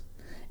neighborhoods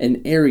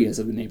and areas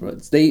of the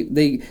neighborhoods.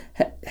 They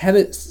have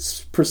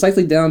it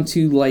precisely down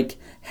to like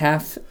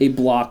half a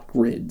block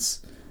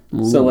grids.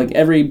 Ooh. So like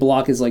every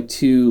block is like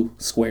 2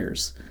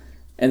 squares,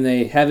 and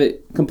they have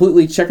it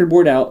completely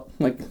checkerboard out.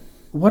 Like,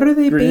 what are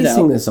they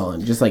basing this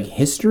on? Just like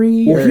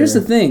history? Well, here's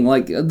the thing: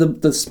 like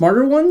the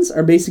smarter ones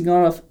are basing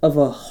off of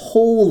a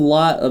whole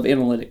lot of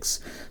analytics.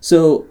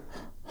 So,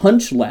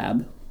 Hunch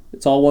Lab,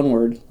 it's all one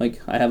word.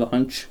 Like I have a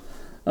hunch,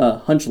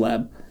 Hunch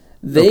Lab.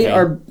 They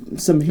are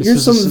some.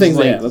 Here's some of the things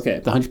they have. Okay,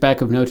 the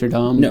Hunchback of Notre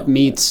Dame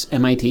meets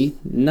MIT.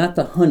 Not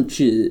the hunch,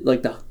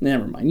 like the.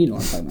 Never mind. You know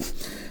what I'm talking about.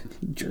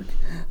 Jerk.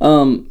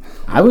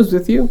 I was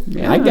with you.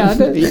 Yeah, I got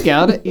it. He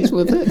got it. He's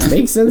with it.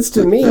 Makes sense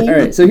to me. All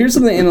right, so here's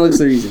some of the analytics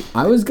they're using.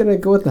 I was going to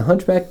go with the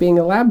Hunchback being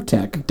a lab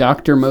tech.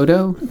 Dr.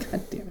 Moto.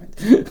 God damn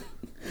it.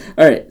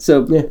 All right,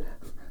 so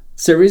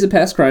surveys of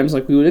past crimes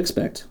like we would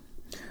expect,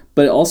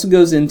 but it also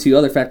goes into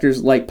other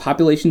factors like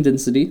population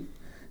density,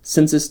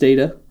 census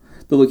data,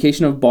 the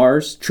location of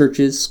bars,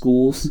 churches,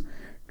 schools,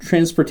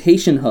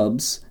 transportation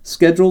hubs,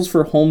 schedules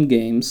for home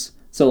games,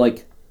 so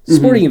like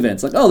sporting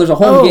events, like there's a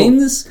home game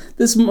this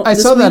I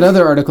saw that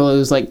other article. It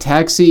was like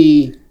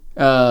taxi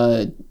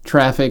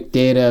traffic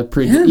data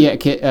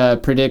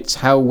predicts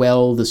how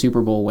well the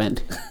Super Bowl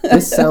went.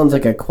 This sounds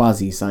like a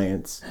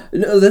quasi-science.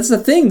 No, that's the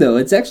thing though.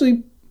 It's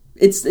actually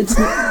it's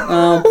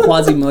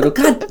Quasimodo.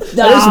 God, I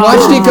just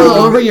watched it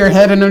go over your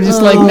head, and I'm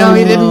just like, no,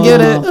 he didn't get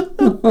it.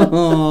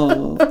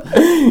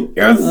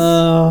 Yes.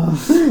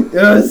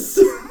 Yes.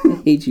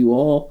 hate you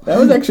all. That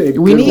was actually a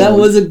good We need- one. That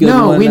was a good one.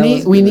 No, we That need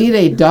was we good. need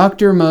a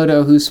Dr.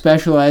 Moto who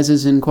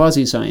specializes in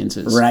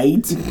quasi-sciences.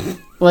 Right?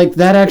 Like,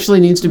 that actually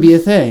needs to be a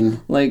thing.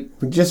 Like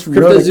We just wrote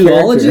a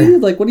cryptozoology? character.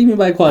 Like, what do you mean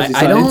by quasi I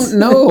science? don't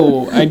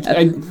know.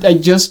 I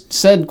just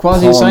said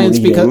quasi-science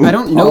Palm because reading. I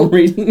don't know.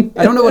 Reading.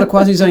 I don't know what a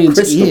quasi-science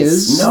Crystals.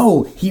 is.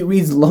 No, he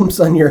reads lumps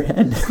on your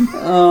head.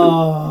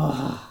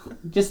 Oh,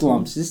 just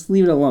lumps. Just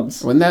leave it at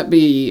lumps. Wouldn't that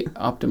be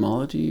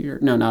ophthalmology? Or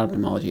no, not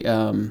ophthalmology.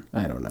 I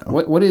don't know.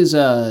 What is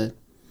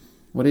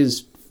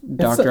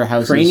Dr. a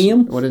House's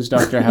cranium? What is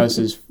Dr.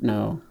 House's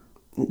no?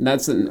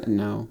 That's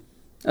no.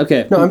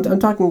 Okay. No, I'm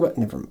talking about.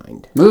 Never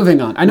mind.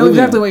 Moving on. I know Moving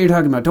exactly on. what you're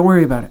talking about. Don't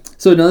worry about it.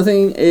 So another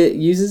thing it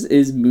uses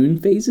is moon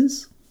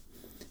phases.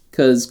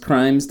 Because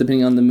crimes,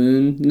 depending on the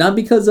moon, not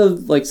because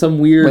of like some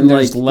weird When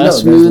there's like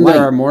less no, there's moon, light.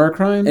 there are more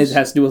crimes. it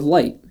has to do with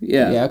light.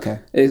 Yeah. Yeah.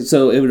 Okay.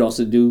 So it would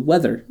also do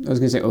weather. I was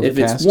gonna say If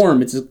overcast. it's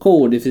warm, it's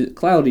cold. If it's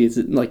cloudy, it's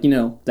like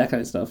that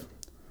kind of stuff.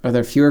 Are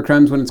there fewer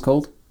crimes when it's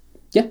cold?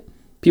 Yeah.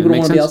 People That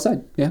don't makes want to be sense.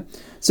 outside. Yeah.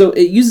 So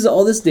it uses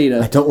all this data.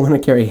 I don't want to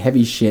carry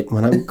heavy shit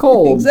when I'm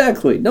cold.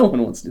 Exactly. No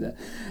one wants to do that.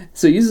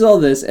 So it uses all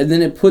this, and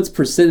then it puts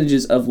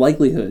percentages of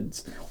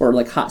likelihoods or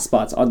like hot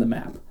spots on the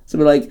map. So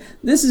we're like,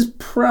 this is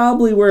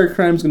probably where a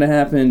crime's going to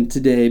happen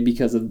today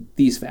because of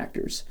these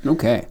factors.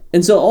 Okay.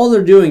 And so all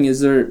they're doing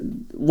is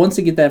once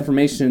they get that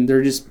information,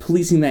 they're just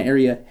policing that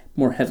area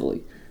more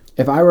heavily.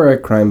 If I were a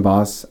crime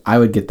boss, I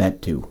would get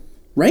that too.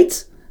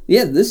 Right?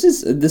 Yeah, this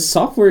is this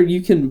software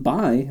you can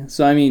buy.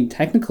 So I mean,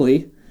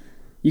 technically,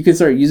 you can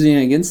start using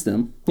it against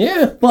them.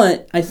 Yeah.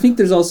 But I think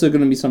there's also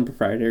going to be some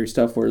proprietary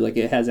stuff where like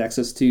it has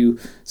access to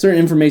certain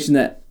information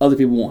that other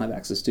people won't have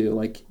access to.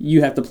 Like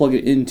you have to plug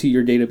it into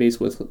your database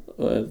with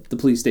the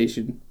police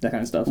station, that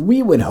kind of stuff.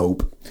 We would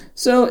hope.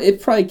 So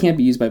it probably can't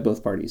be used by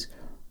both parties.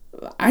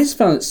 I just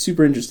found it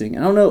super interesting.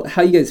 I don't know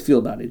how you guys feel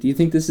about it. Do you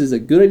think this is a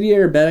good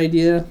idea or a bad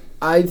idea?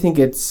 I think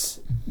it's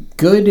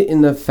good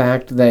in the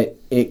fact that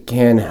it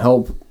can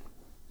help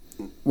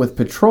with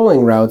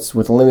patrolling routes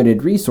with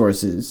limited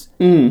resources.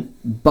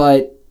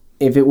 But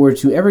if it were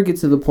to ever get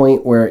to the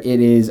point where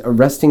it is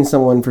arresting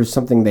someone for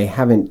something they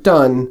haven't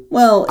done,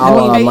 Well, a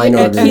la I mean,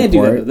 Minority it can't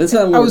do Report. that. That's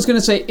not I was going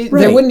to say, they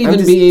Right, wouldn't I'm even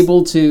just- be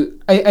able to...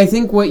 I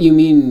think what you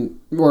mean,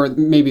 or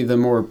maybe the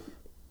more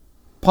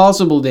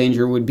possible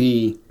danger would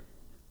be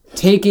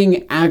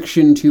taking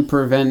action to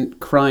prevent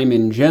crime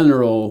in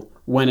general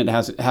when it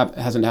hasn't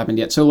happened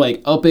yet. So,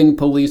 like, upping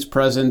police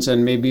presence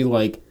and maybe,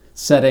 like,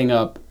 setting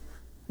up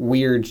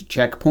weird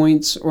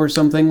checkpoints or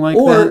something like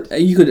Or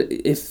that. you could,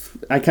 if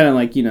I kind of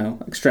like,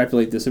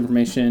 extrapolate this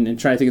information and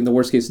try to think of the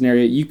worst case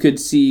scenario, you could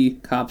see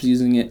cops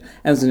using it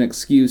as an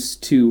excuse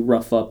to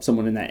rough up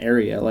someone in that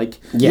area. Like,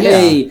 Yeah.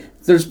 hey,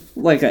 there's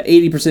like a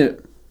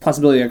 80%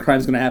 possibility a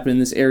crime's going to happen in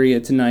this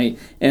area tonight,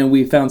 and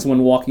we found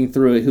someone walking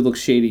through it who looks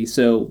shady,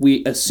 so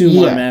we assume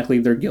Yeah. automatically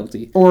they're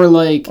guilty. Or,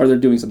 like, Or they're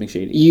doing something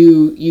shady.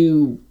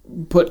 you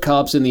put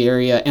cops in the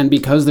area, and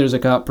because there's a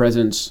cop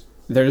presence,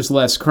 there's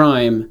less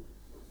crime,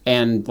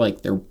 and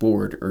like they're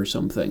bored or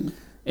something,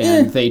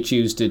 and they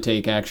choose to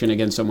take action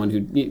against someone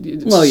who.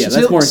 Well, yeah,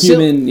 that's more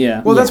human.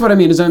 Yeah. Well, that's what I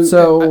mean. Is I'm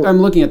So- I'm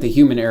looking at the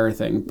human error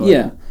thing. But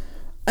Yeah.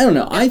 I don't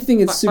know. I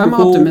think it's super I'm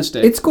cool.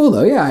 optimistic. it's cool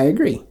though. Yeah, I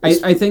agree.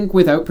 I think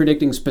without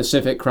predicting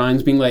specific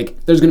crimes, being like,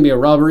 there's going to be a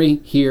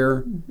robbery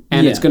here,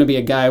 and it's Yeah. going to be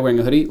a guy wearing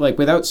a hoodie. Like,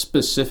 without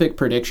specific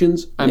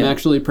predictions, I'm Yeah.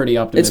 actually pretty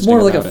optimistic. It's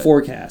more like a about it.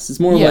 forecast. It's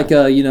more Yeah. like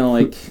a,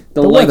 like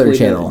the Weather likelihood.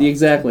 Channel.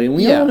 Exactly. And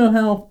we Yeah. all know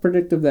how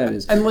predictive that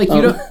is. And like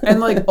you don't, and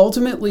like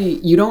ultimately,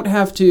 you don't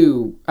have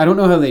to. I don't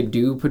know how they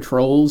do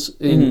patrols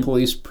in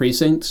police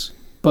precincts,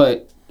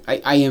 but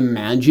I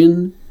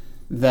imagine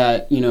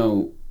that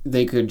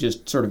they could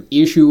just sort of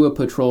issue a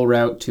patrol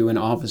route to an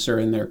officer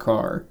in their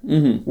car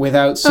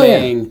without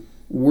saying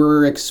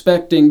we're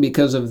expecting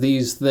because of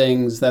these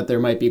things that there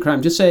might be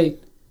crime. Just say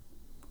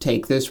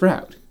take this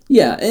route.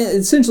 Yeah,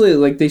 essentially,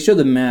 like they show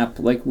the map,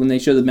 like when they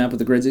show the map with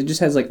the grids, it just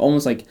has like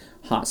almost like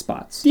hot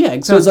spots. Yeah, So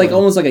it's like exactly.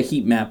 almost like a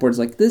heat map where it's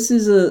like this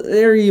is a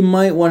area you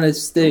might want to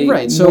stay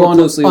Right, so more on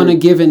closely. a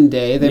given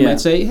day, they Yeah. might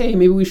say, "Hey,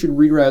 maybe we should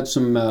reroute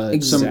some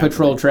Exactly.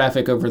 patrol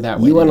traffic over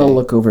that way." You want to today."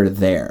 look over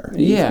there.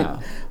 Yeah.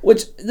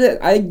 Which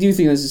I do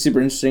think this is super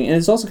interesting, and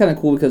it's also kind of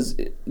cool because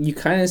you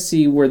kind of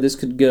see where this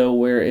could go.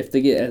 Where if they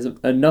get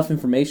enough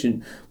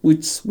information,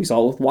 which we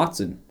saw with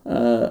Watson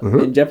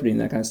in Jeopardy and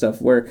that kind of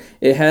stuff, where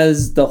it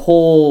has the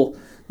whole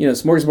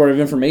smorgasbord of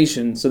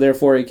information, so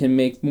therefore it can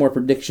make more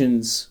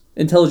predictions,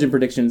 intelligent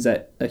predictions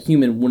that a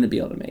human wouldn't be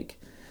able to make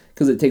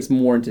because it takes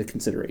more into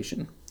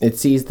consideration. It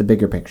sees the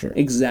bigger picture.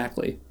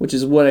 Exactly, which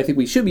is what I think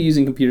we should be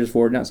using computers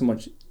for, not so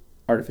much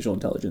artificial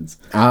intelligence.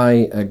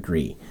 I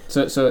agree.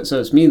 So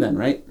it's me then,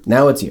 right?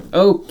 Now it's you.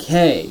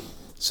 Okay.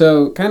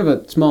 So kind of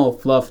a small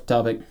fluff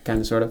topic, kind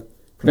of sort of.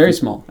 Very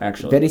small,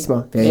 actually. Very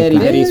small. Very, small.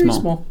 very Very small.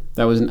 small.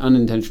 That was an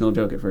unintentional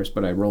joke at first,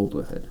 but I rolled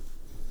with it.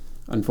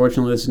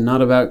 Unfortunately, this is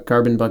not about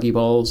carbon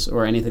buckyballs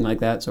or anything like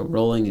that, so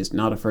rolling is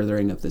not a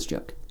furthering of this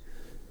joke.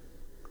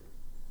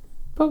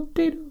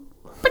 Potato.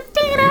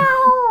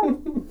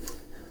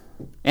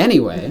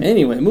 Anyway,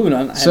 moving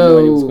on. I have no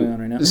idea what's so going on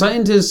right now.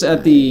 scientists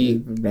at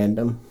the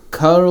Random.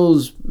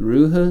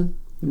 Karlsruhe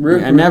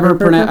I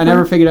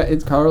never figured out.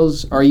 It's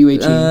Carl's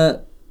R-U-H-E.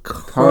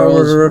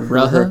 Carl's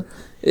Ruhe.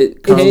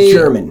 It's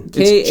German.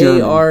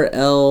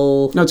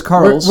 K-A-R-L. No, it's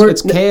Carl's.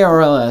 It's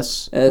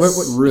K-A-R-L-S.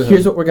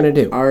 Here's what we're going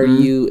to do.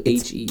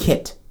 R-U-H-E.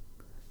 Kit.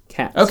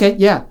 Cat. Okay,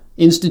 yeah.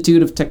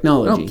 Institute of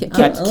Technology. Kit.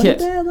 Kit. Look at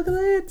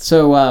that.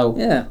 So,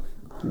 yeah.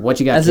 What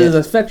you got, As Kit? is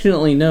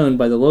affectionately known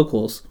by the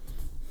locals.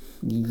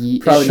 Probably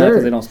not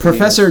because they don't speak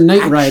Professor English.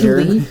 Knight Rider.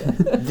 Actually,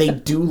 they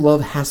do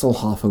love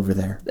Hasselhoff over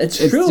there. It's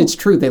true. It's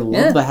true. They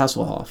love the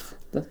Hasselhoff.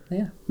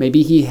 Yeah.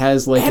 Maybe he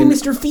has like And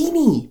Mr.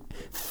 Feeney.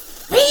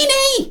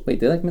 Feeney! Wait,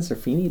 they like Mr.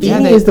 Feeney?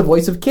 Feeney is the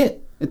voice of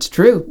Kit. It's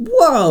true.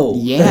 Whoa!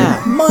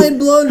 Yeah. Mind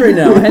blown right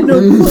now. I had no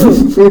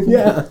clue.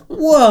 Yeah.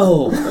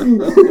 Whoa!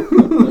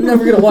 I'm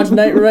never going to watch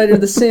Knight Rider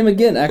the same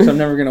again. Actually, I'm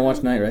never going to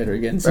watch Knight Rider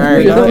again. So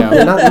There you go.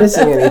 You're not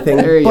missing anything.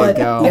 There you but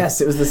go.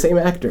 Yes, it was the same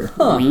actor.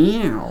 Huh.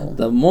 Meow.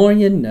 The more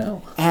you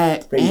know.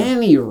 At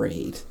any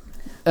rate,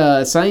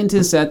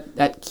 scientists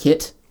at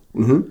KIT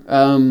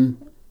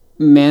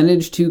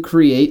managed to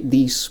create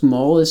the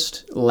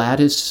smallest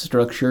lattice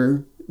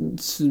structure,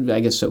 I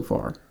guess, so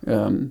far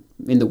in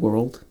the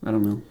world. I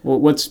don't know.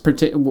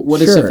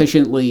 What is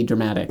sufficiently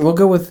dramatic? We'll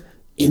go with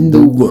in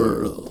the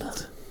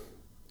world.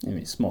 I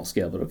mean, small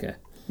scale, but okay.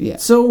 Yeah.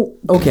 So,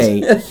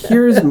 okay,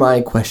 here's my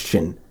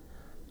question.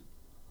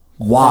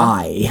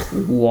 Why?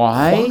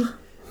 Why?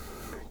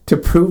 To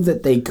prove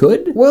that they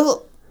could?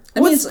 Well, I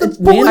mean, What's the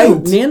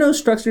point?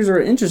 nanostructures are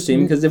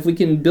interesting because if we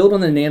can build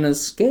on the nano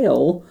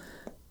scale,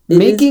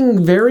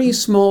 making very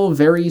small,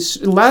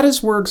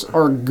 lattice works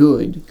are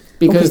good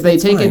because they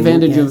take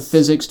advantage of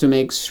physics to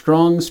make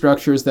strong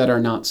structures that are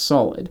not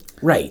solid.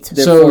 Right. So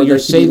Therefore, you're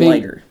they can be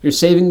lighter.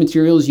 saving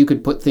materials. You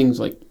could put things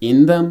like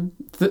in them.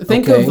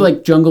 Think of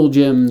like jungle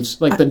gyms,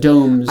 like the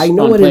domes. I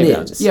know on what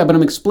playgrounds. it is. Yeah, but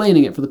I'm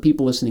explaining it for the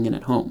people listening in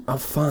at home. Oh,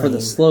 fine. For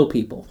the slow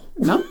people.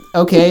 No,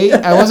 okay.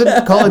 I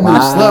wasn't calling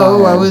them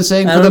slow. I was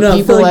saying I for don't the know,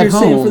 people I feel like at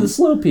you're saying home. for the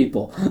slow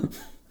people.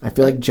 I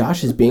feel like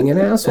Josh is being an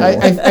asshole.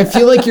 I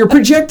feel like you're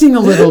projecting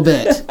a little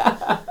bit.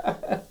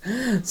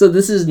 So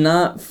this is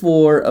not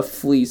for a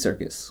flea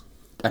circus.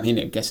 I mean,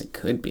 I guess it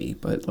could be,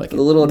 but like The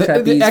little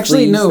trapeze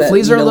actually, fleas no. that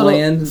Fleas are a need to little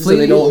land so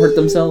they don't hurt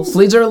themselves.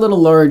 Fleas are a little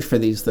large for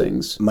these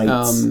things.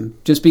 Mites.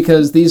 Just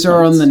because these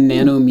are on the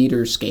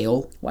nanometer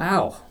scale.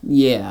 Wow.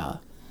 Yeah,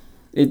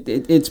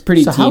 it's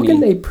pretty So teeny. how can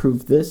they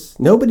prove this?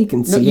 Nobody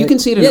can see No, it. you can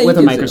see it Yeah, with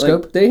a you can see it.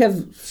 microscope. Like, they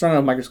have strong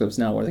enough microscopes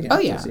now where they can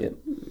actually see it.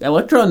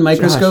 Electron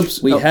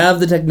microscopes. We have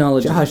the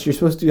technology. Josh, you're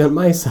supposed to be on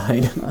my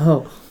side.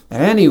 Oh.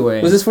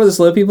 Anyway. Was this for the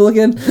slow people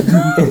again?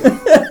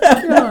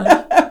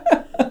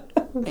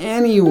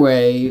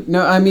 Anyway,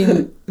 no, I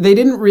mean, they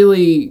didn't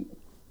really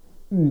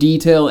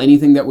detail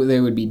anything that they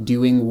would be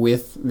doing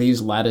with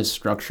these lattice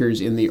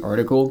structures in the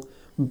article,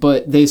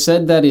 but they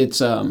said that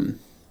it's, I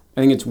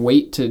think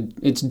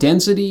its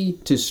density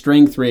to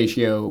strength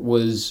ratio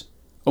was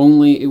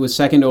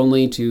second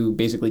only to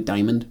basically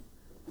diamond.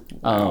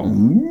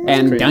 And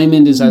crazy.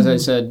 diamond is, as I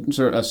said,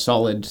 sort of a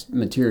solid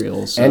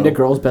material. So And a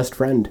girl's best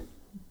friend.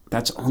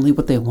 that's only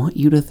what they want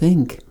you to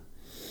think.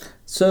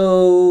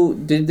 So,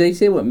 did they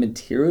say what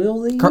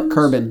material they use?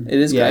 Carbon. It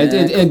is. Yeah, of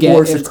of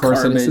course course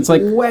carbon. it is. It's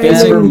like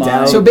Never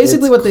mind. So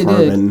basically, what they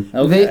carbon. did,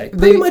 Okay. they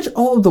Pretty much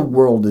all of the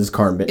world is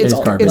carbon. it's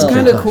carbon.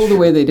 kind of cool the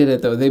way they did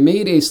it, though. They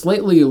made a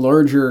slightly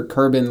larger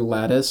carbon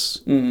lattice,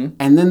 and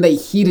then they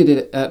heated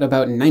it at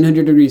about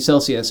 900 degrees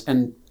Celsius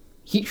and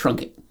heat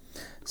shrunk it.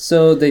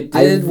 So they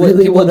did what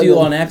really people wanna do know.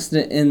 on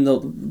accident in the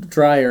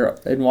dryer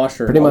and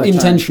washer. Pretty all the much. time.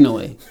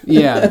 Intentionally.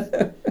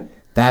 Yeah.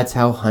 That's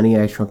how Honey,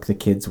 I Shrunk the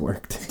Kids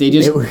worked. They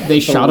just they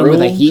shot them with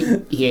a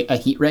rule?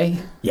 heat ray.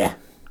 Yeah.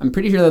 I'm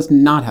pretty sure that's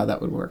not how that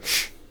would work.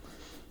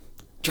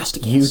 Just a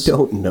You guess.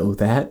 don't know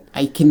that?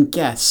 I can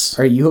guess.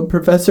 Are you a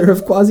professor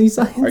of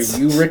quasi-science? Are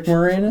you Rick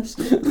Moranis?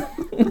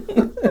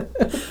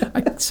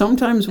 I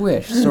sometimes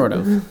wish, sort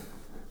of.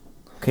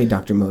 Okay,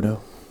 Dr.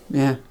 Moto.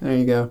 Yeah, there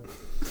you go.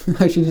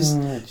 I should just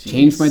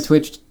change my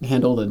Twitch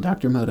handle to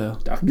Dr. Moto.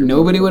 Dr.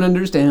 Nobody Moto. would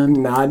understand.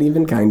 Not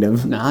even kind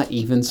of. Not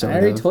even sort I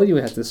already of. told you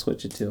we have to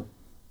switch it to.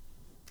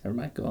 Never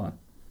mind. Go on.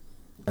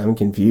 I'm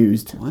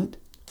confused. What?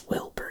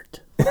 Wilbert.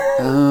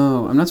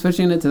 Oh, I'm not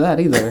switching it to that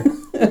either.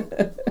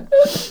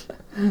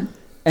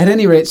 At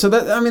any rate, so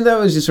that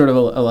was just sort of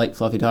a light,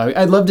 fluffy topic.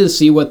 I'd love to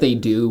see what they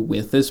do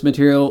with this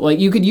material. Like,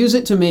 you could use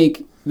it to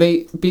make...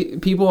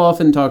 People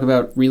often talk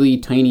about really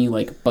tiny,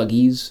 like,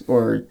 buggies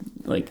or,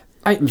 like...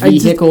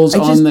 vehicles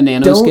on the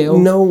nanoscale. I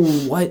don't know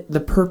what the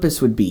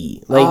purpose would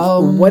be. Like,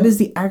 what is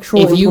the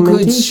actual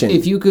implementation?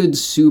 If you could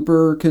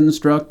super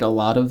construct a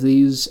lot of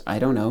these, I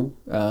don't know.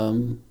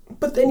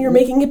 But then you're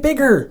making it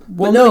bigger.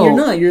 Well, no,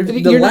 you're not.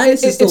 The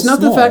lattice is still it's not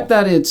small. the fact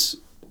that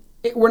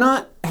we're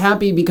not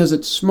happy because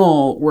it's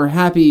small. We're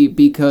happy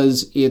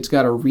because it's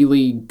got a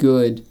really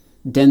good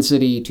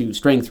density to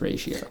strength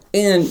ratio.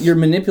 And you're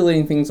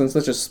manipulating things on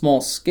such a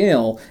small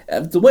scale.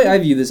 The way I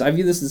view this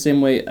the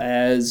same way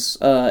as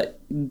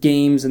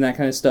games and that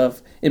kind of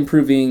stuff,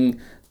 improving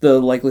the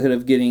likelihood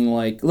of getting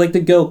like the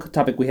Go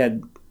topic we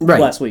had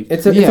last week.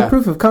 It's a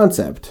proof of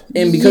concept.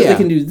 And because they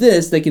can do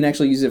this, they can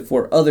actually use it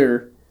for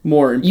other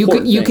more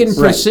important you can things.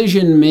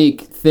 precision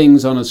make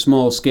things on a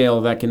small scale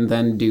that can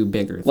then do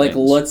bigger things. Like,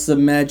 let's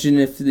imagine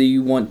if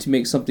you want to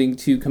make something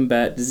to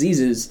combat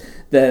diseases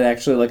that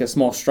actually, like a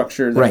small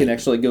structure that can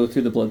actually go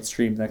through the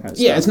bloodstream, that kind of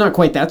stuff. Yeah, it's not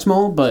quite that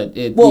small, but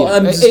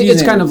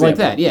it's kind of like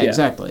that. Yeah,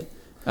 exactly.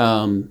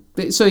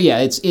 So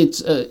yeah,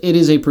 it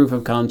is a proof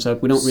of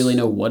concept. We don't really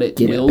know what it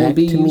will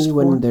be used for. Get back to me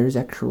when there's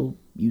actual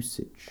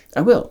usage.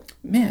 I will.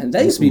 Man,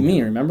 that used to be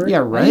me, remember? Yeah,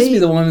 right? I used to be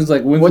the one who's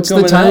like, what's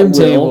the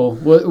timetable?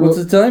 What's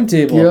the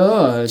timetable?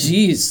 God.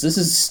 Jeez, this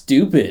is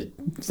stupid.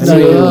 It's not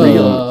even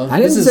real. I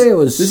didn't say it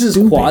was This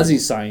stupid. is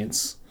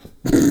quasi-science.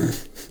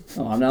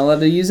 Oh, I'm not allowed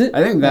to use it?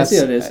 I think that's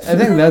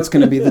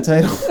going to be the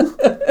title.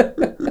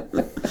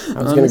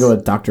 I was going to go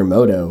with Dr.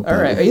 Moto. All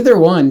right, either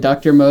one.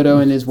 Dr. Moto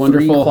and his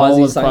wonderful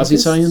Hall of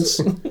Quasi-Science.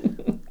 All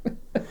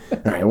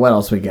right, what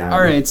else we got?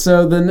 All right,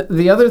 so then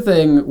the other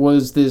thing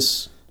was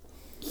this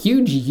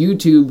huge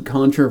YouTube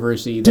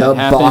controversy that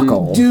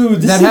happened.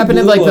 Dude, that happened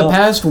in like the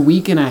past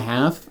week and a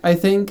half, I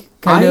think.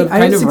 Kind of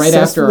right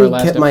after our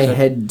last kept my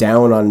head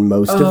down on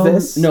most of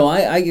this. No,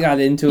 I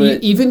got into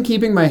it. Even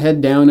keeping my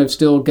head down, I've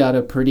still got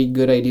a pretty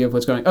good idea of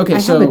what's going on. Okay,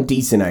 I have a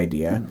decent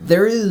idea.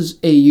 There is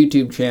a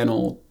YouTube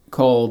channel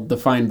called The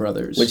Fine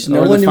Brothers, which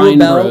no one knew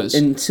about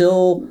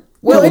until.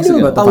 Well, I knew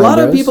about the Fine Bros. A lot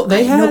of people.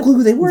 They had no clue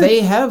who they were. They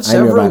have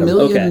several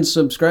million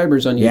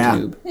subscribers on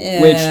YouTube,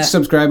 which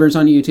subscribers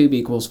on YouTube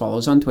equals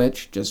follows on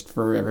Twitch. Just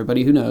for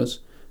everybody who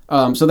knows,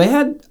 so they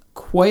had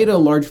quite a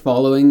large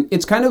following.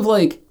 It's kind of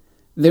like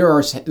there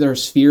are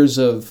spheres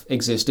of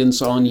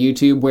existence on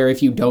YouTube where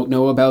if you don't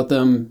know about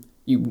them,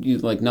 you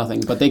like nothing,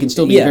 but they can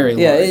still be very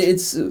large. Yeah,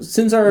 it's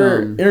since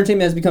our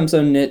entertainment has become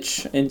so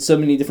niche in so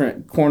many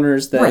different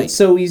corners that it's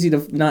so easy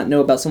to not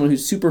know about someone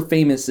who's super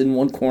famous in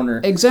one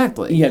corner.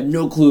 Exactly. You have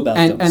no clue about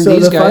them. And so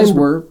these guys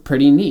were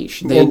pretty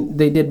niche.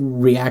 They did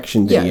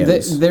reaction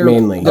videos,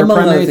 mainly. Their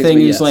primary thing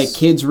is like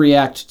kids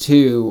react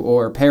to,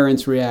 or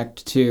parents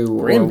react to,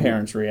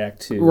 grandparents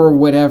react to, or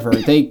whatever.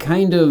 They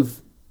kind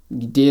of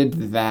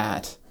did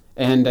that.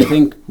 And I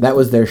think that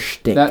was their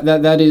shtick.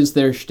 That is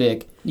their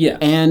shtick. Yeah.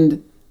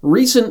 And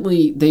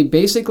recently, they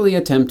basically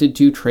attempted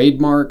to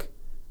trademark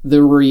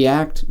the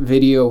React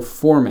video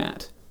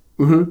format.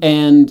 Mm-hmm.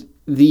 And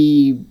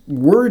the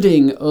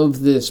wording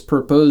of this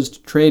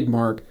proposed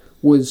trademark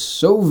was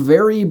so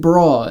very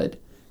broad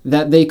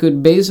that they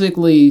could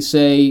basically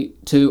say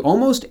to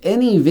almost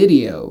any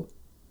video,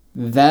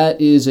 that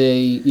is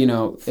an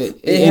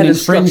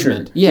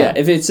infringement. Yeah,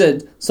 if it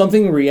said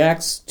something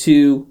reacts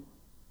to...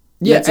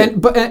 Yeah,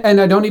 and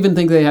I don't even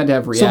think they had to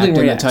have React in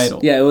the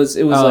title. Yeah, it was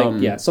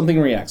like something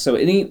reacts. So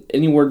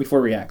any word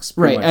before reacts,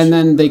 right? Much. And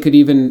then they could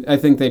even, I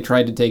think they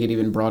tried to take it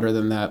even broader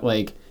than that.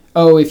 Like,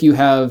 if you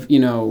have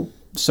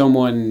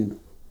someone,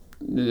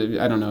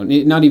 I don't know,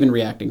 not even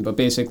reacting, but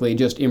basically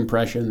just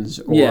impressions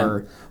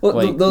or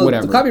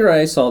whatever. The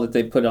copyright I saw that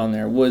they put on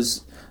there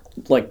was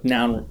like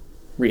noun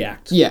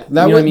react. Yeah,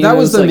 that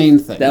was the main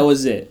thing. That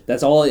was it.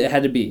 That's all it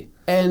had to be.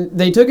 And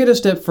they took it a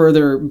step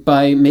further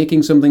by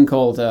making something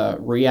called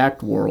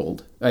React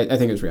World. I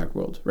think it was React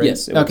World, right?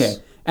 Yes, it was. Okay.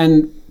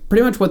 And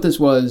pretty much what this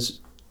was,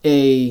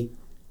 a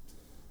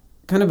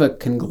kind of a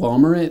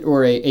conglomerate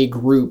or a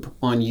group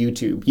on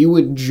YouTube. You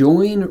would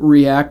join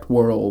React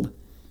World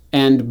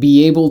and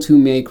be able to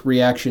make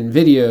reaction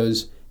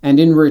videos, and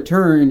in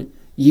return,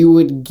 you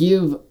would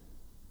give...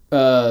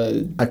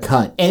 a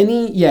cut.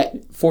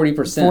 40%.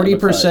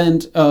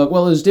 40%.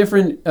 Well, it was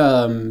different.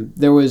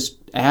 There was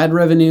ad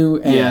revenue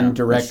and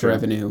direct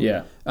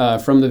revenue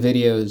from the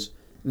videos.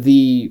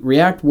 The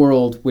React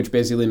World, which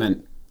basically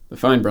meant the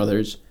Fine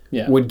Brothers,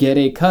 would get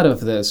a cut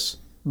of this.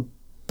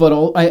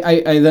 But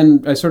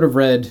I sort of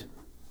read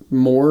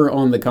more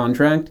on the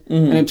contract,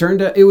 and it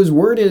turned out it was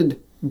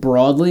worded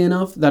broadly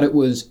enough that it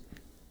was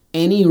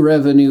any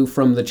revenue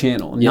from the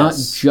channel, not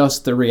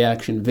just the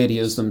reaction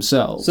videos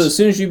themselves. So as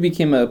soon as you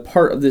became a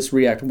part of this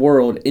React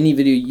world, any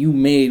video you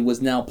made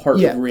was now part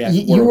of the React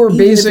world.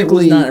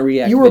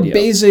 You were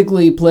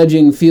basically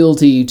pledging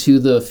fealty to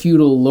the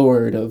feudal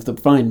lord of the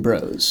Fine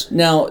Bros.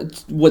 Now,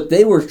 what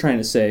they were trying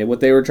to say, with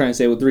the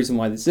reason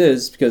why this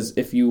is, because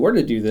if you were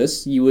to do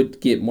this, you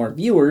would get more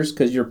viewers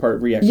because you're part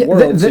of React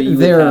world, so you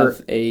would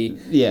have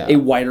a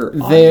wider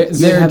audience.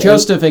 Their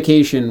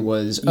justification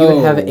was, you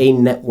would have a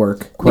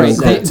network,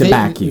 to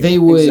back you. They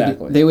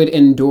would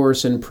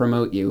endorse and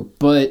promote you.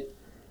 But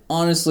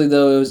honestly,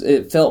 though,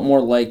 it felt more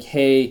like,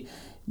 hey,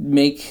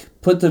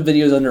 put the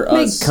videos under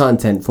us. Make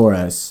content for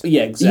us.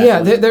 Yeah, exactly.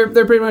 Yeah,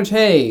 they're pretty much,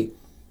 hey,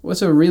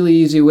 what's a really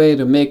easy way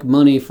to make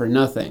money for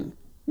nothing?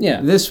 Yeah.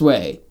 This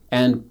way.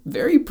 And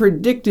very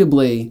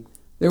predictably,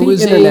 the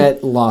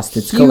internet lost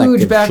its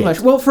huge backlash.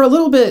 Shit. Well, for a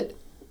little bit,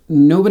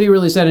 nobody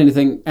really said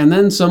anything. And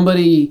then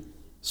somebody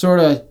sort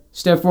of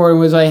stepped forward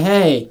and was like,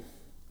 hey...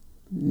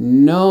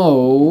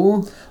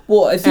 No.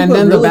 Well, I think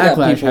what really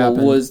got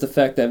people was the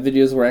fact that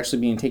videos were actually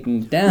being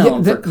taken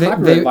down for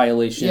copyright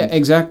violation. Yeah,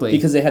 exactly.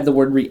 Because they had the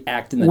word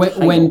react in the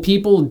title. When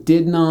people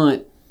did not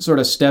sort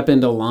of step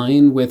into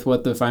line with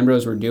what the Fine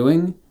Bros were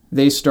doing,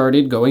 they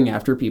started going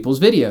after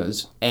people's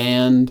videos.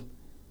 And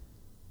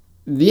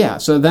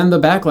So then the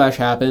backlash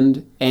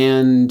happened,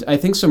 and I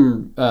think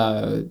some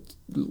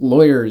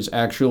lawyers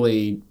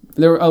actually.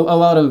 There were a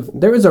lot of.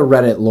 There was a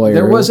Reddit lawyer.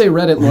 There was a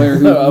Reddit lawyer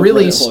who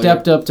really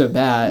stepped up to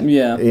bat.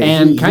 Yeah.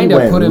 And kind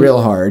of put him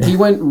real hard. He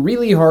went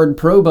really hard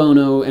pro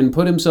bono and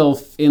put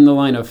himself in the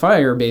line of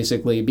fire,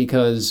 basically,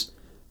 because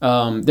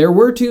there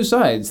were two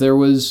sides. There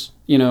was,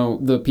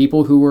 the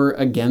people who were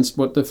against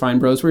what the Fine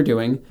Bros were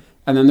doing,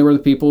 and then there were the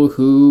people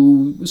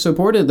who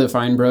supported the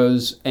Fine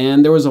Bros,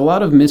 and there was a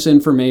lot of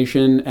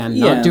misinformation and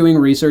not doing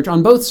research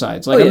on both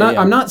sides. Like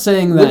I'm not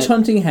saying that witch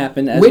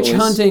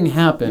hunting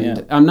happened.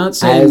 Yeah. I'm not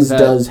saying as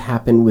does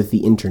happen with the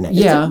internet.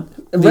 Yeah,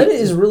 Reddit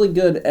is really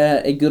good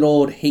at a good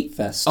old hate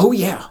fest. Oh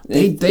yeah,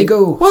 they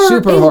go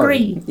super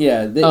hard.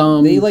 Yeah,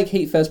 they like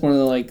hate fest more than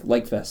they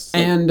like fests.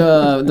 And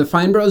the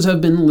Fine Bros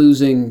have been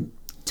losing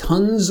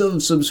tons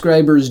of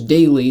subscribers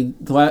daily.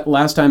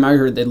 Last time I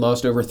heard, they'd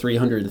lost over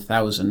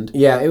 300,000.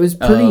 Yeah, it was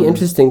pretty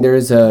interesting.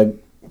 There's a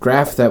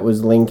graph that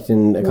was linked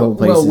in a couple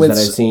places that I've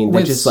seen.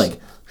 That just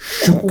like...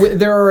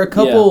 There are a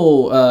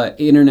couple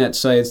internet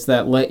sites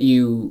that let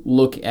you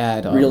look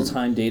at...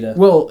 real-time data.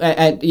 Well,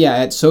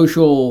 at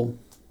social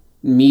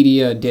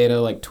media data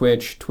like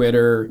Twitch,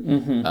 Twitter,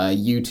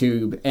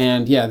 YouTube,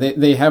 and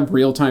they have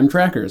real-time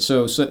trackers.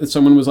 So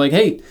someone was like,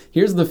 "Hey,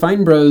 here's the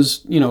Fine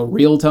Bros,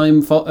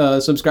 real-time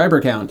subscriber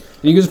count,"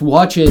 and you can just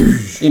watch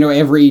it,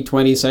 every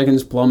 20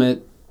 seconds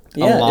plummet.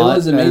 Yeah, a lot, it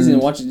was amazing to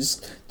watch it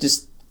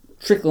just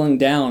trickling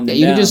down.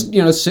 You can just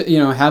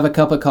have a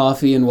cup of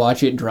coffee and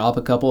watch it drop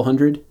a couple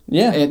hundred.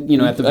 Yeah, at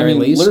the very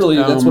least. Literally,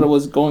 that's what it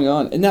was going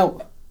on. And now,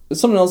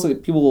 something else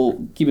that people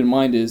will keep in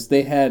mind is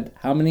they had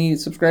how many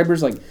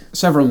subscribers? Like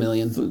several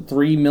million.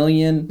 3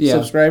 million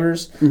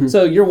subscribers. Mm-hmm.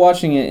 So you're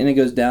watching it and it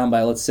goes down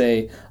by, let's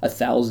say,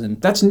 1,000.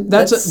 That's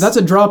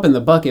a drop in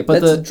the bucket.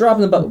 But that's a drop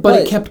in the bucket.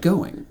 But it kept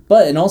going.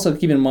 And also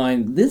keep in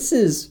mind, this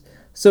is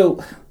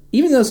so.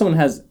 Even though someone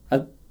has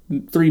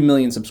 3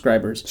 million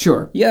subscribers,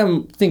 sure.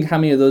 Think how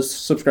many of those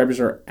subscribers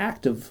are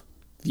active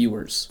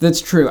viewers. That's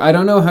true. I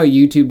don't know how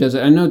YouTube does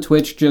it. I know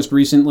Twitch just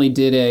recently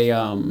did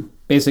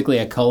basically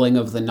a culling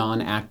of the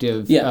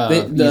non-active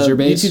user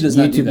base.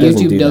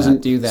 YouTube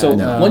doesn't do that. So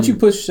once you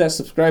push that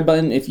subscribe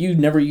button, if you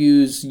never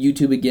use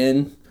YouTube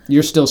again,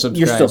 you're still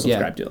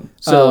subscribed. To them.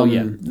 So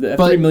the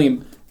 3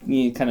 million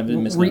kind of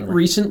been misnomer.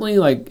 Recently,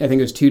 like I think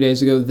it was 2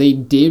 days ago, they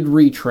did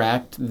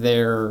retract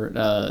their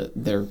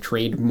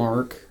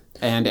trademark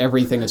and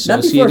everything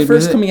associated with it. Not before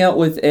first coming out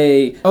with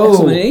a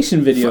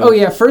explanation video. Oh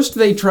yeah, first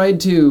they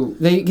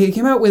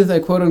came out with a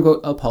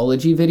quote-unquote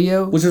apology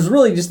video. Which was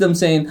really just them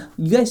saying,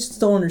 you guys just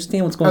don't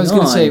understand what's going on. I was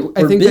going to say,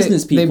 I think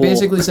business people. They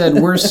basically said,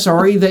 we're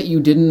sorry that you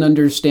didn't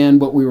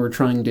understand what we were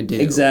trying to do.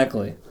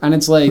 Exactly. And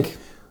it's like...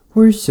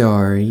 We're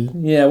sorry.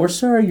 Yeah, we're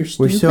sorry you're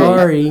stupid. We're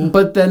sorry.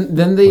 But then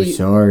they... We're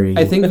sorry.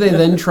 I think they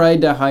then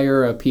tried to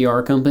hire a PR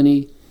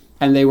company,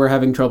 and they were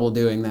having trouble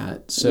doing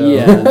that. So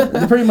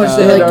yeah, pretty much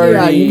they had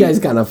already... you guys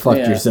kind of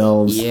fucked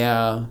yourselves.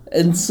 Yeah.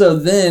 And so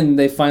then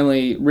they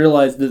finally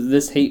realized that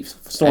this hate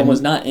storm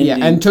was not ending.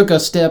 Yeah, and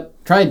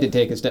tried to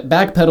take a step,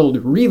 backpedaled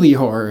really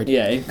hard.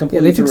 Yeah, it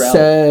completely they took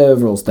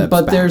several steps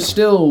But back.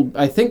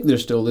 I think they're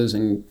still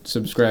losing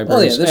subscribers. Oh,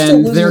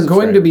 yeah, they're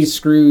going to be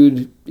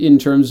screwed in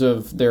terms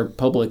of their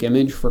public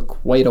image for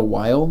quite a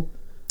while.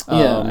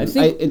 Yeah, I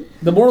think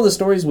the moral of the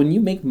story is when you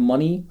make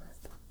money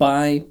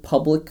by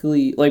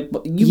publicly, make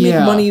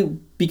money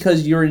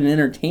because you're an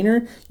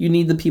entertainer, you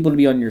need the people to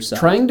be on your side.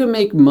 Trying to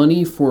make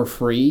money for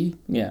free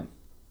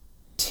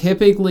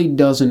typically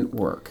doesn't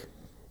work.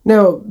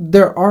 Now,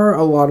 there are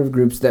a lot of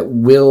groups that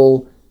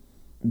will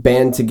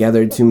band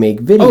together to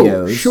make videos.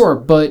 Oh, sure,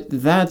 but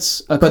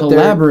that's a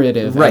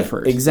collaborative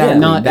effort. Exactly.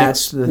 Not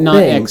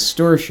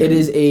extortion. It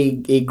is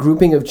a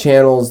grouping of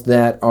channels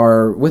that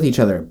are with each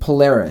other.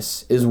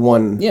 Polaris is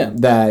one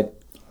that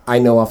I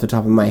know off the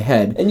top of my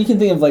head. And you can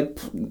think of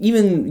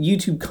even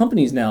YouTube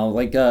companies now,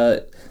 like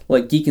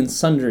Geek and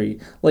Sundry,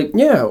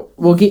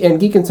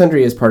 Geek and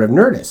Sundry is part of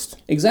Nerdist.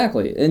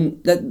 Exactly, and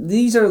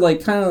these are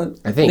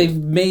they've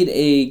made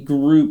a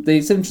group. They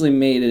essentially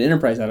made an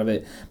enterprise out of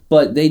it,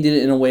 but they did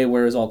it in a way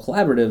where it was all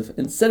collaborative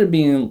instead of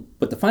being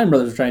what the Fine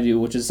Brothers were trying to do,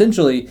 which is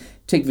essentially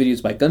take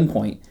videos by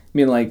gunpoint,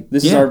 meaning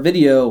this is our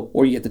video,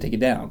 or you have to take it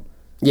down.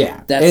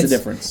 Yeah, that's the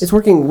difference. It's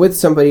working with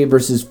somebody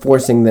versus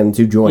forcing them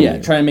to join you. Yeah,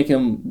 try and make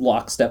them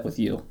lockstep with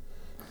you.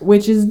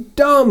 Which is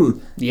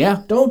dumb.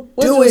 Yeah. Don't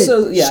do it.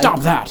 Stop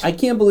that. I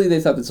can't believe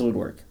they thought this would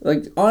work.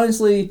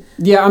 Honestly.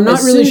 Yeah, I'm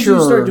not really sure. As soon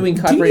as you start doing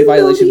copyright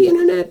violations. The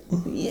internet?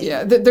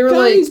 Yeah, they were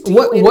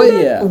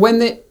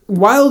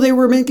while they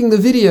were making the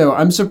video,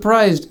 I'm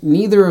surprised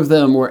neither of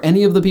them or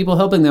any of the people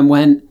helping them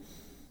went,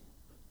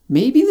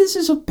 maybe this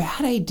is a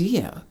bad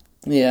idea.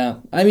 Yeah.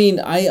 I mean,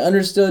 I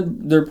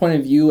understood their point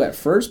of view at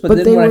first, but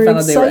then when I found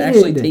out they were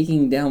actually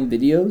taking down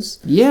videos.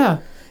 Yeah.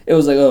 It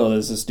was like, oh,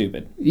 this is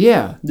stupid.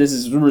 Yeah. This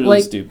is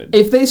really stupid.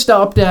 If they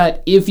stopped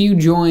at, if you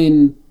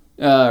join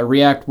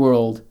React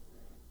World,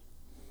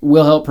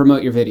 we'll help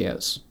promote your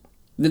videos.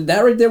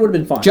 That right there would have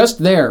been fine. Just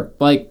there.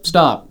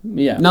 Stop.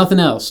 Yeah. Nothing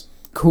else.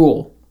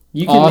 Cool.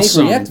 You can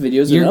awesome. make React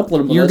videos and upload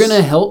them. You're going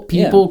to help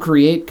people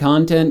create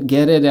content,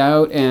 get it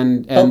out,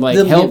 and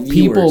help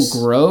people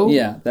grow.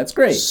 Yeah, that's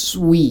great.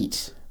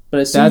 Sweet.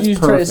 But as soon as you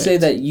try to say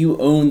that you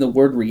own the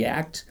word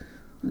React,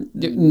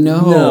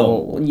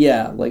 no.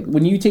 Yeah, like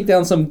when you take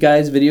down some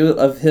guy's video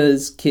of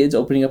his kids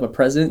opening up a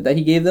present that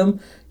he gave them,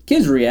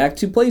 kids react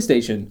to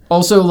PlayStation.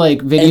 Also, like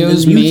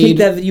videos you made. Take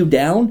that video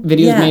down.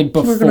 Videos made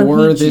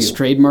before this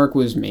trademark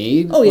was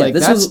made. Oh yeah, like,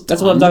 that's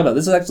what I'm talking about.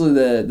 This is actually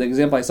the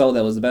example I saw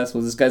that was the best.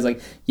 Was this guy's like,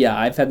 yeah,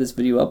 I've had this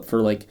video up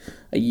for like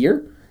a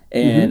year,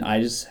 and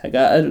I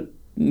got a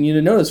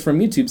notice from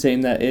YouTube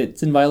saying that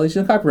it's in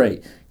violation of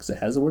copyright because it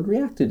has the word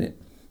React in it,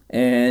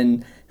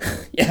 and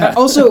yeah.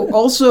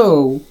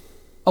 Also,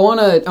 I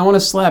wanna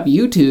slap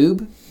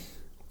YouTube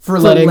for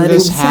letting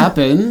this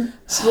happen.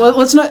 So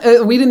let's not.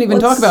 We didn't even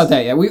talk about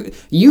that yet.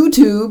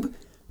 YouTube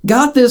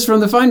got this from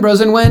the Fine Bros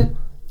and went,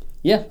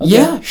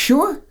 yeah,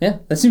 sure,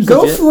 that seems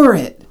go legit. for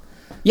it.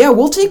 Yeah,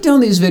 we'll take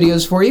down these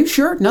videos for you.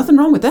 Sure, nothing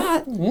wrong with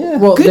that. Yeah,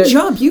 well, good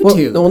job,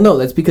 YouTube. Well, no,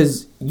 that's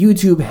because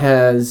YouTube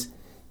has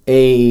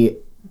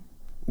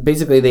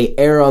basically they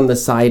err on the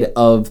side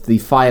of the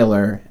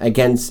filer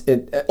against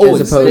it as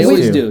opposed they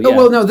always to. do. Yeah. Oh,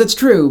 well, no, that's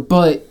true,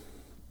 but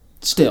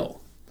still.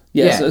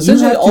 Yeah, so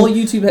essentially all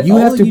YouTube... You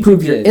have to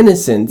prove your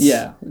innocence.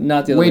 Yeah,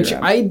 not the other way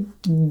around.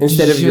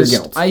 Instead of your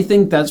guilt. I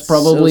think that's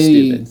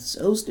probably...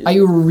 So stupid. I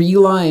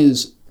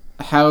realize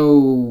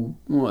how,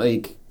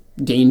 like,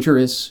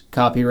 dangerous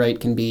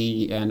copyright can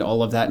be and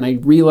all of that, and I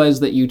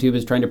realize that YouTube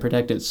is trying to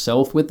protect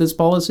itself with this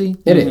policy.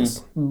 It is.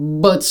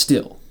 But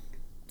still.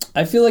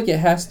 I feel like it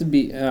has to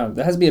be... there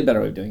has to be a better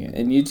way of doing it.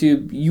 And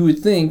YouTube, you would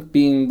think,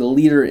 being the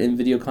leader in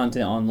video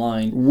content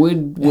online...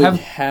 would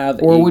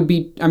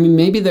be... I mean,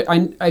 maybe...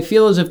 I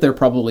feel as if they're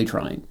probably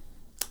trying.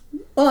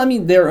 Well, I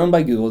mean, they're owned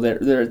by Google.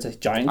 It's a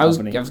giant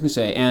company. I was going to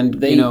say, and,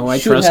 they I trust in Google. They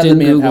should have the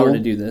manpower to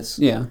do this.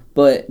 Yeah.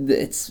 But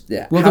it's...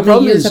 Well, how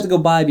many years have to go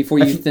by before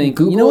you think,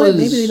 Google you know what,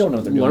 maybe they don't know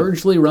what they're doing.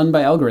 Largely run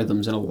by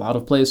algorithms in a lot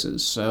of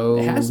places, so...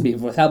 It has to be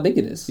with how big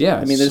it is. Yeah.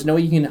 I mean, there's no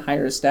way you can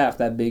hire a staff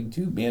that big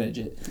to manage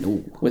it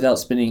No. without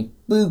spending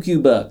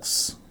buku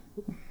bucks.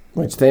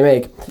 Which they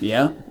make.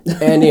 Yeah.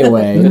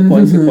 Anyway. Good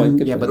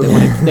point. Yeah, but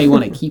they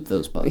want to keep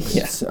those bucks.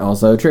 Yes,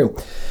 also true.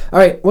 All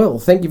right, well,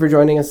 thank you for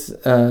joining us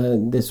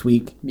this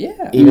week.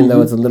 Yeah. Even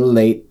though it's a little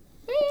late.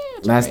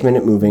 Last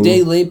minute moving.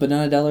 Day late, but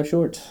not $1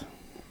 short.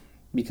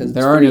 Because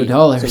there are no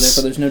dollars. So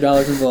therefore there's no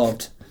dollars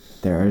involved.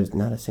 There is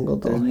not a single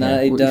dollar. There's not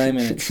a dime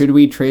in it. Should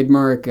we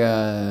trademark...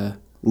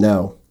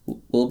 No.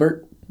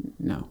 Wilbert?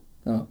 No.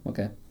 Oh,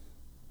 okay.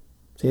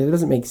 See, it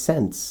doesn't make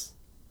sense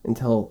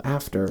until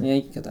after. Yeah,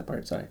 you can cut that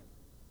part, sorry.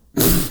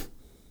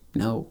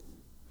 No.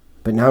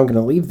 But now I'm going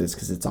to leave this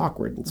because it's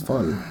awkward. It's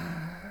fun.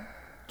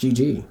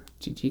 GG.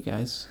 GG,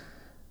 guys.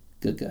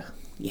 Good guy.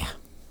 Yeah.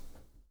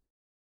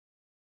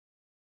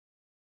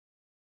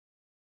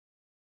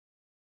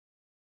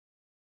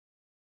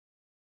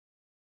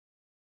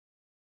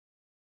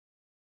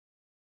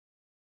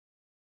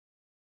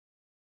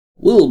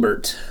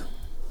 Wilbert.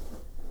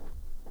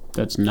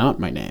 That's not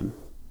my name.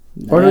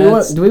 Or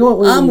do we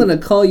want I'm going to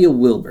call you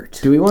Wilbert.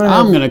 Do we want to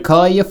I'm going to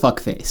call you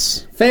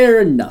Fuckface.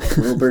 Fair enough,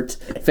 Wilbert.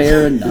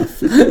 Fair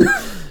enough.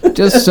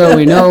 Just so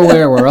we know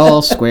where we're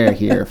all square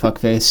here,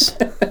 Fuckface.